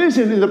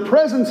provision in the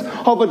presence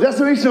of a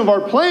decimation of our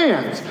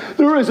plans.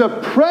 There is a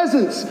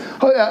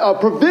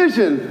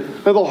provision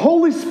of the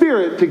Holy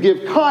Spirit to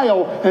give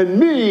Kyle and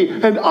me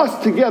and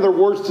us together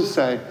words to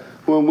say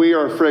when we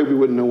are afraid we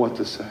wouldn't know what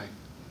to say.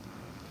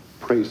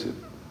 Praise him.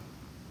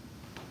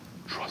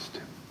 Trust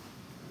him.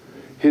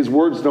 His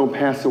words don't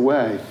pass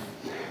away.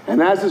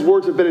 And as his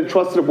words have been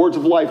entrusted, words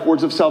of life,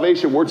 words of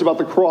salvation, words about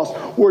the cross,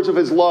 words of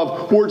his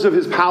love, words of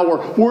his power,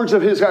 words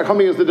of his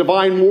coming as the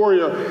divine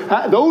warrior,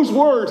 those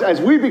words,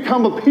 as we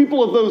become a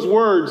people of those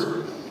words,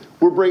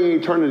 we're bringing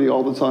eternity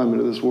all the time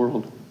into this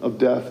world of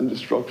death and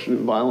destruction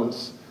and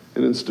violence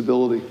and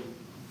instability.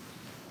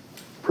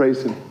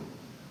 Praise him.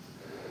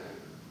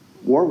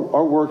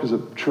 Our work as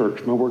a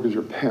church, my work as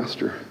your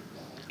pastor,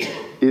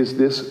 is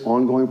this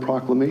ongoing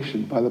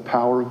proclamation by the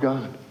power of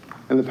God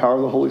and the power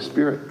of the Holy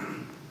Spirit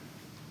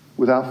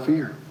without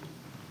fear.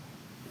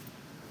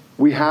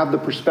 We have the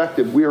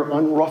perspective. We are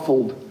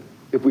unruffled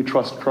if we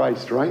trust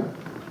Christ, right?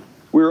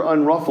 We are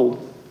unruffled.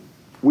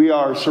 We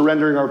are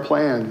surrendering our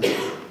plans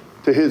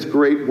to his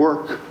great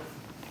work.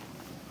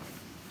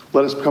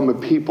 Let us become a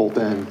people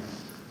then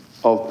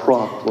of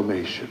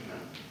proclamation.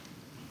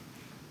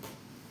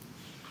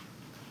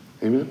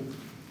 Amen?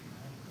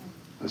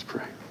 Let's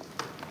pray.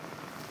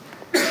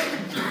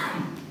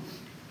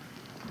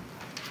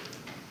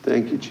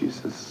 Thank you,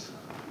 Jesus.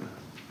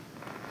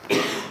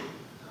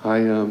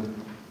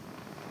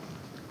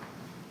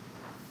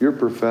 Your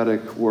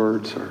prophetic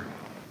words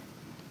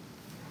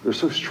they're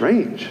so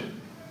strange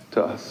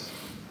to us.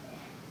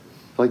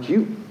 Like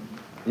you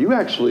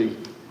actually,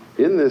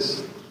 in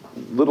this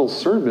little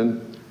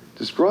sermon,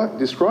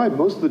 describe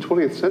most of the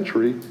 20th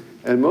century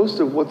and most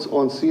of what's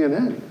on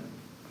CNN.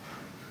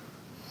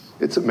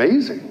 It's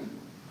amazing.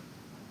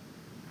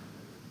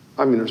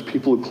 I mean, there's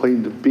people who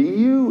claim to be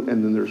you,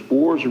 and then there's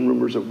wars and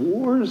rumors of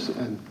wars,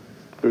 and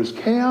there's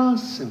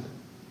chaos, and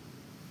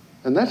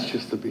that's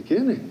just the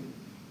beginning.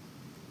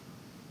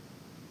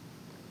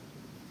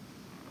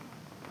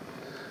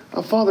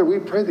 Father, we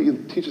pray that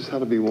you teach us how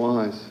to be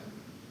wise.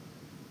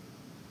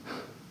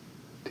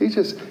 Teach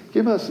us,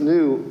 give us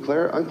new,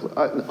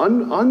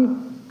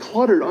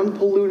 uncluttered,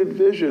 unpolluted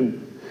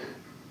vision.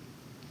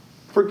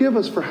 Forgive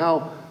us for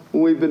how,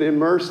 when we've been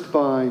immersed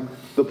by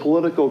the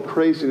political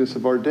craziness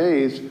of our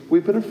days,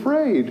 we've been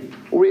afraid,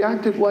 or we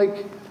acted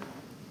like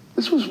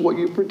this was what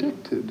you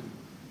predicted.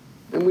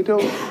 And we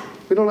don't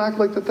act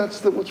like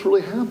that's what's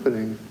really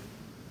happening.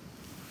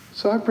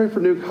 So I pray for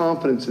new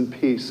confidence and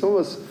peace. Some of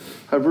us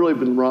have really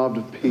been robbed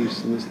of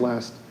peace in this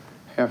last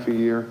half a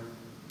year.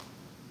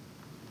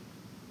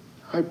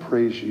 I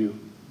praise you.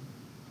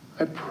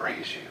 I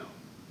praise you.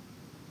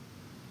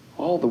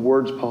 All the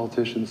words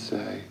politicians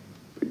say,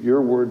 but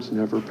your words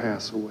never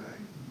pass away.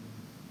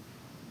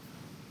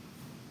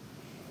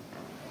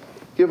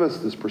 Give us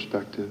this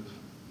perspective.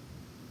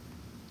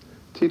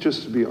 Teach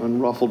us to be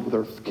unruffled with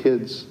our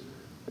kids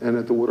and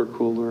at the water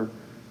cooler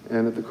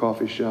and at the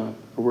coffee shop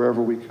or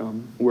wherever we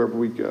come, wherever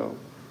we go,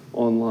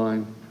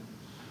 online.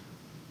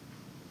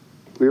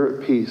 We are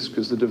at peace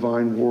because the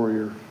divine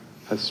warrior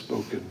has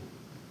spoken.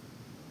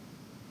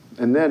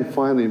 And then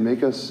finally,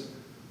 make us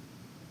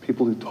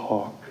people who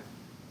talk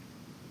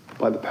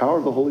by the power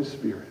of the Holy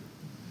Spirit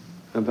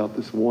about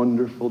this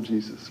wonderful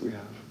Jesus we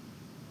have.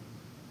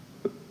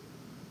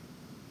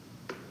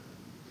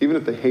 Even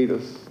if they hate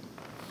us,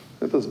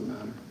 that doesn't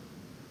matter.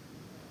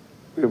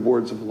 We have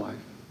words of life.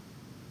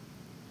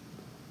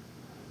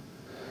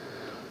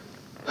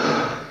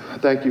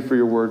 Thank you for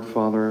your word,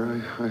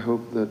 Father. I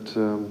hope that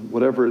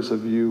whatever is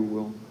of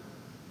you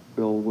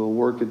will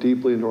work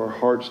deeply into our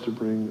hearts to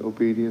bring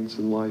obedience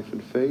and life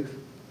and faith.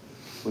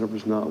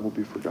 Whatever's not will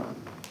be forgotten.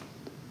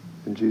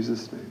 In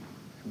Jesus' name,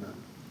 amen.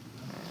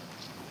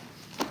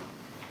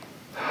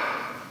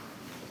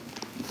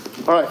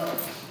 All right,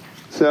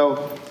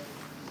 so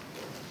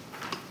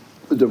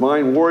the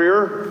divine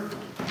warrior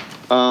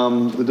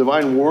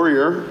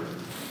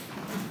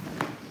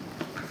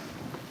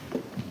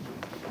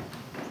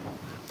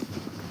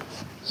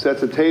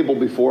sets a table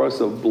before us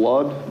of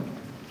blood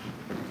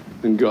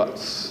and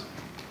guts.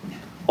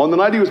 On the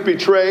night he was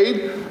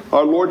betrayed,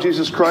 our Lord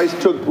Jesus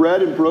Christ took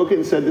bread and broke it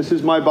and said, "This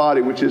is my body,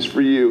 which is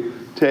for you.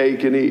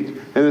 Take and eat."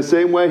 In the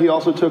same way, he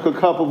also took a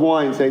cup of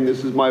wine, saying,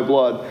 "This is my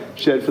blood,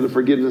 shed for the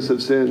forgiveness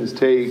of sins.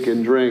 Take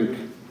and drink."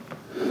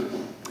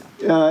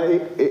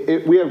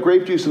 We have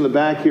grape juice in the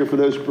back here for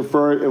those who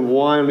prefer it, and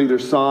wine on either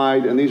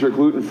side, and these are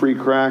gluten-free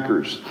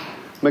crackers.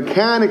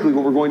 Mechanically,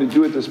 what we're going to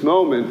do at this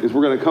moment is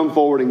we're going to come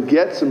forward and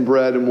get some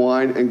bread and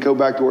wine and go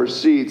back to our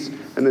seats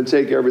and then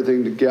take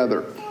everything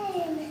together.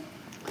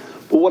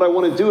 But what I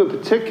want to do in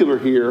particular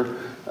here,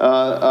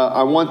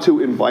 I want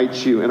to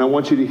invite you, and I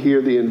want you to hear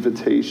the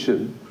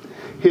invitation.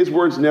 His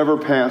words never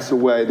pass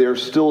away. They are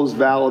still as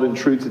valid and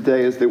true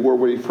today as they were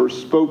when he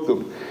first spoke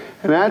them.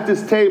 And at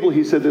this table,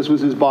 he said this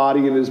was his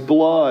body and his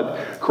blood.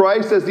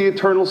 Christ, as the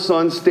eternal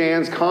Son,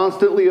 stands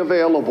constantly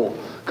available,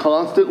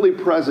 constantly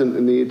present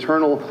in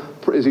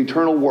his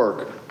eternal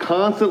work,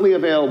 constantly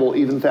available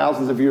even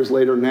thousands of years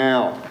later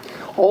now.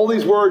 All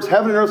these words,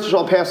 heaven and earth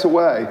shall pass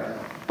away,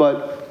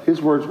 but his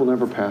words will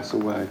never pass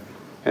away.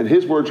 And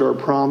his words are a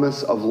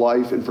promise of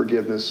life and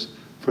forgiveness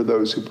for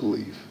those who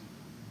believe.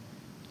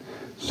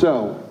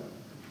 So,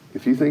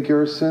 if you think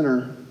you're a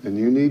sinner and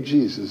you need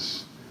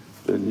Jesus,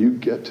 then you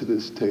get to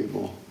this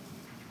table.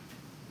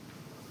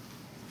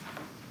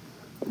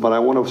 But I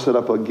want to set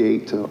up a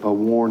gate, a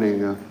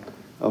warning,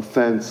 a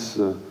fence,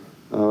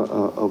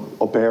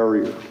 a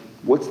barrier.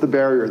 What's the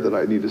barrier that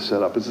I need to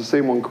set up? It's the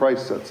same one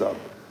Christ sets up.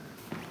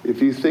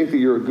 If you think that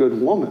you're a good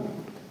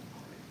woman,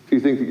 if you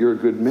think that you're a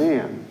good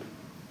man,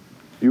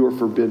 you are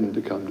forbidden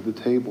to come to the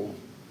table.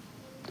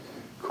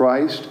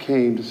 Christ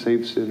came to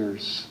save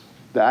sinners.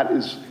 That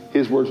is,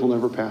 his words will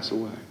never pass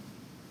away.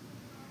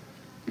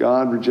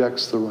 God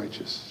rejects the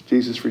righteous.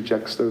 Jesus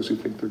rejects those who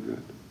think they're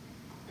good.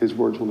 His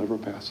words will never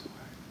pass away.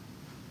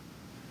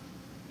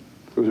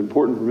 It was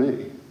important for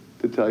me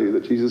to tell you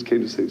that Jesus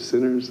came to save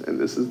sinners, and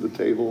this is the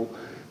table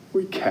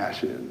we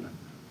cash in.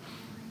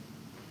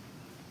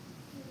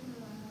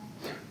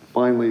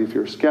 Finally, if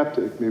you're a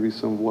skeptic, maybe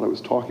some of what I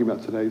was talking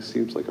about today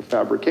seems like a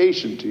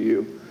fabrication to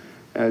you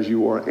as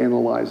you are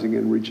analyzing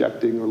and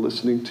rejecting or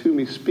listening to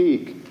me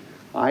speak.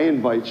 I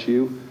invite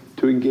you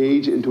to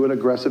engage into an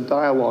aggressive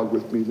dialogue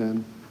with me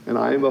then, and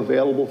I am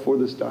available for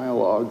this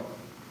dialogue,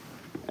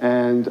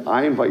 and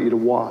I invite you to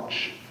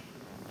watch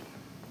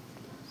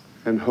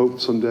and hope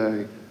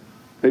someday.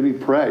 Maybe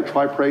pray.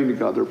 Try praying to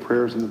God. There are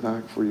prayers in the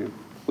back for you.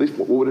 At least,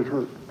 what would it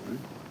hurt? Right?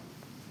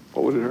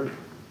 What would it hurt?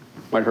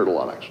 Might hurt a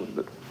lot, actually,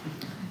 but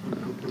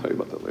I'll tell you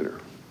about that later.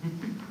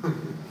 So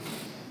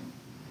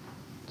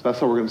that's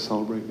how we're going to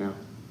celebrate now.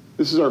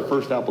 This is our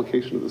first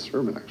application of the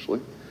sermon,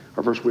 actually.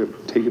 Our first way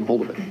of taking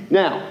hold of it.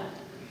 Now,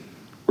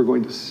 we're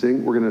going to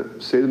sing. We're going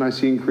to say the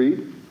Nicene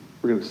Creed.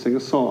 We're going to sing a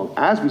song.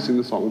 As we sing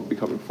the song, we'll be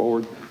coming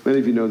forward. Many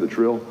of you know the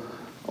drill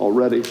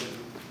already.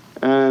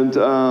 And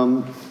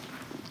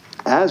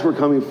as we're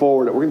coming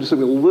forward, we're going to do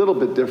something a little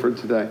bit different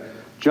today.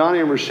 Johnny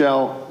and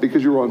Rochelle,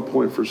 because you were on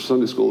point for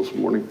Sunday school this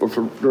morning, or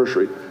for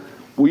nursery,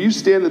 will you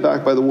stand in the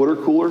back by the water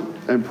cooler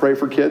and pray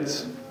for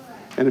kids?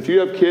 And if you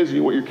have kids and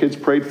you want your kids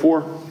prayed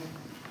for,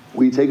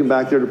 will you take them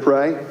back there to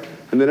pray?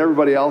 And then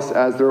everybody else,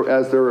 as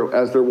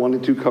they're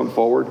wanting to, come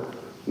forward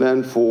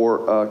then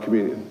for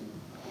communion.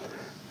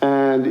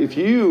 And if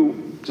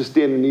you just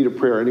stand in need of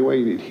prayer anyway,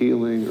 you need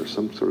healing or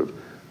some sort of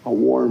a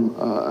warm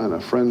and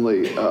a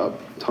friendly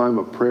time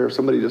of prayer,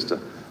 somebody just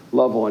to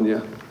love on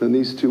you, then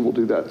these two will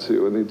do that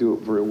too, and they do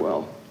it very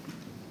well.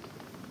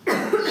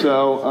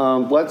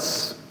 So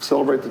let's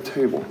celebrate the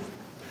table.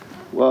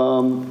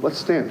 Let's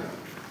stand.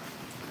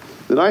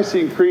 The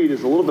Nicene Creed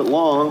is a little bit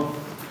long,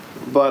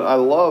 but I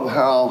love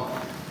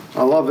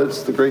it.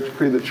 It's the great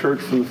decree of the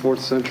church from the 4th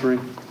century.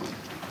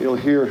 You'll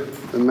hear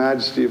the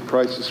majesty of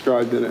Christ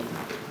described in it.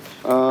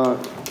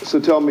 So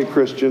tell me,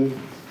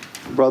 Christian,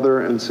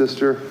 brother and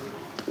sister,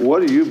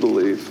 what do you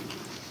believe?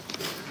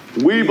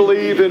 We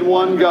believe in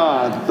one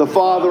God, the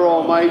Father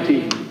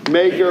Almighty,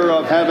 maker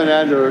of heaven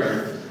and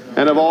earth,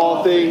 and of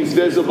all things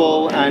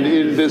visible and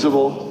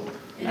invisible,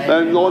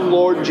 and one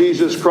Lord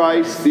Jesus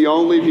Christ, the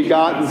only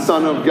begotten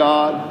Son of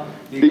God,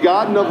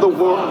 begotten of the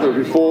world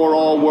before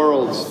all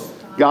worlds,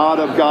 God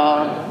of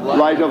God,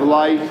 light of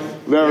light,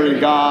 very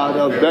God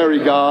of very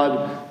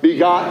God,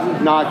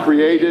 begotten, not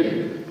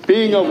created,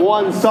 being of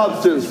one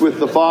substance with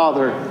the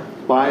Father,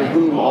 by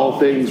whom all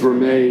things were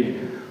made,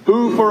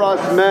 who for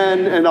us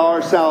men and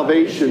our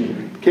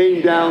salvation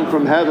came down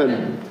from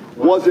heaven,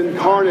 was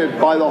incarnate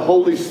by the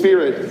Holy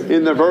Spirit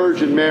in the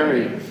Virgin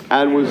Mary,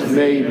 and was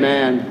made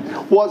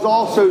man, was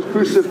also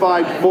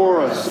crucified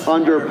for us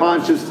under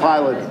Pontius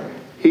Pilate.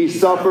 He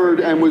suffered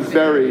and was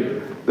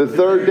buried. The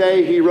third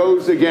day he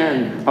rose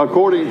again,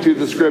 according to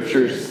the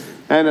Scriptures,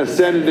 and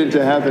ascended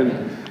into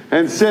heaven,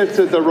 and sits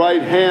at the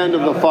right hand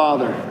of the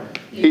Father.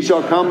 He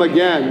shall come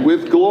again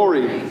with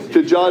glory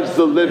to judge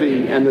the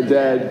living and the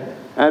dead,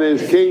 and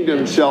his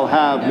kingdom shall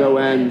have no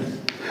end.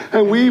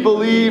 And we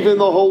believe in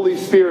the Holy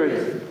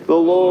Spirit, the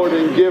Lord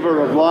and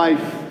giver of life,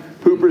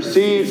 who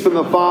proceeds from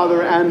the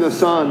Father and the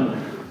Son,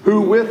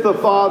 who with the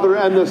Father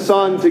and the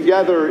Son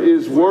together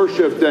is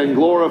worshipped and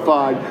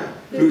glorified,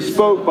 who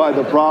spoke by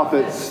the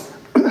prophets.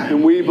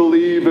 And we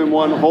believe in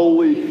one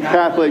holy,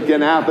 Catholic,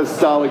 and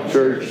apostolic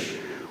church.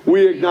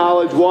 We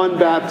acknowledge one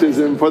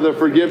baptism for the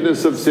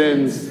forgiveness of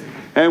sins,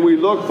 and we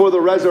look for the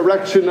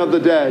resurrection of the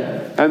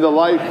dead and the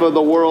life of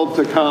the world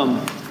to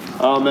come.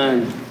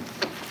 Amen.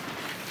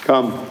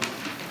 Come.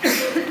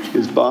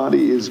 His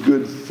body is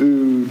good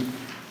food.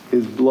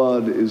 His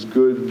blood is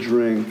good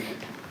drink.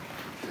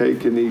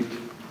 Take and eat.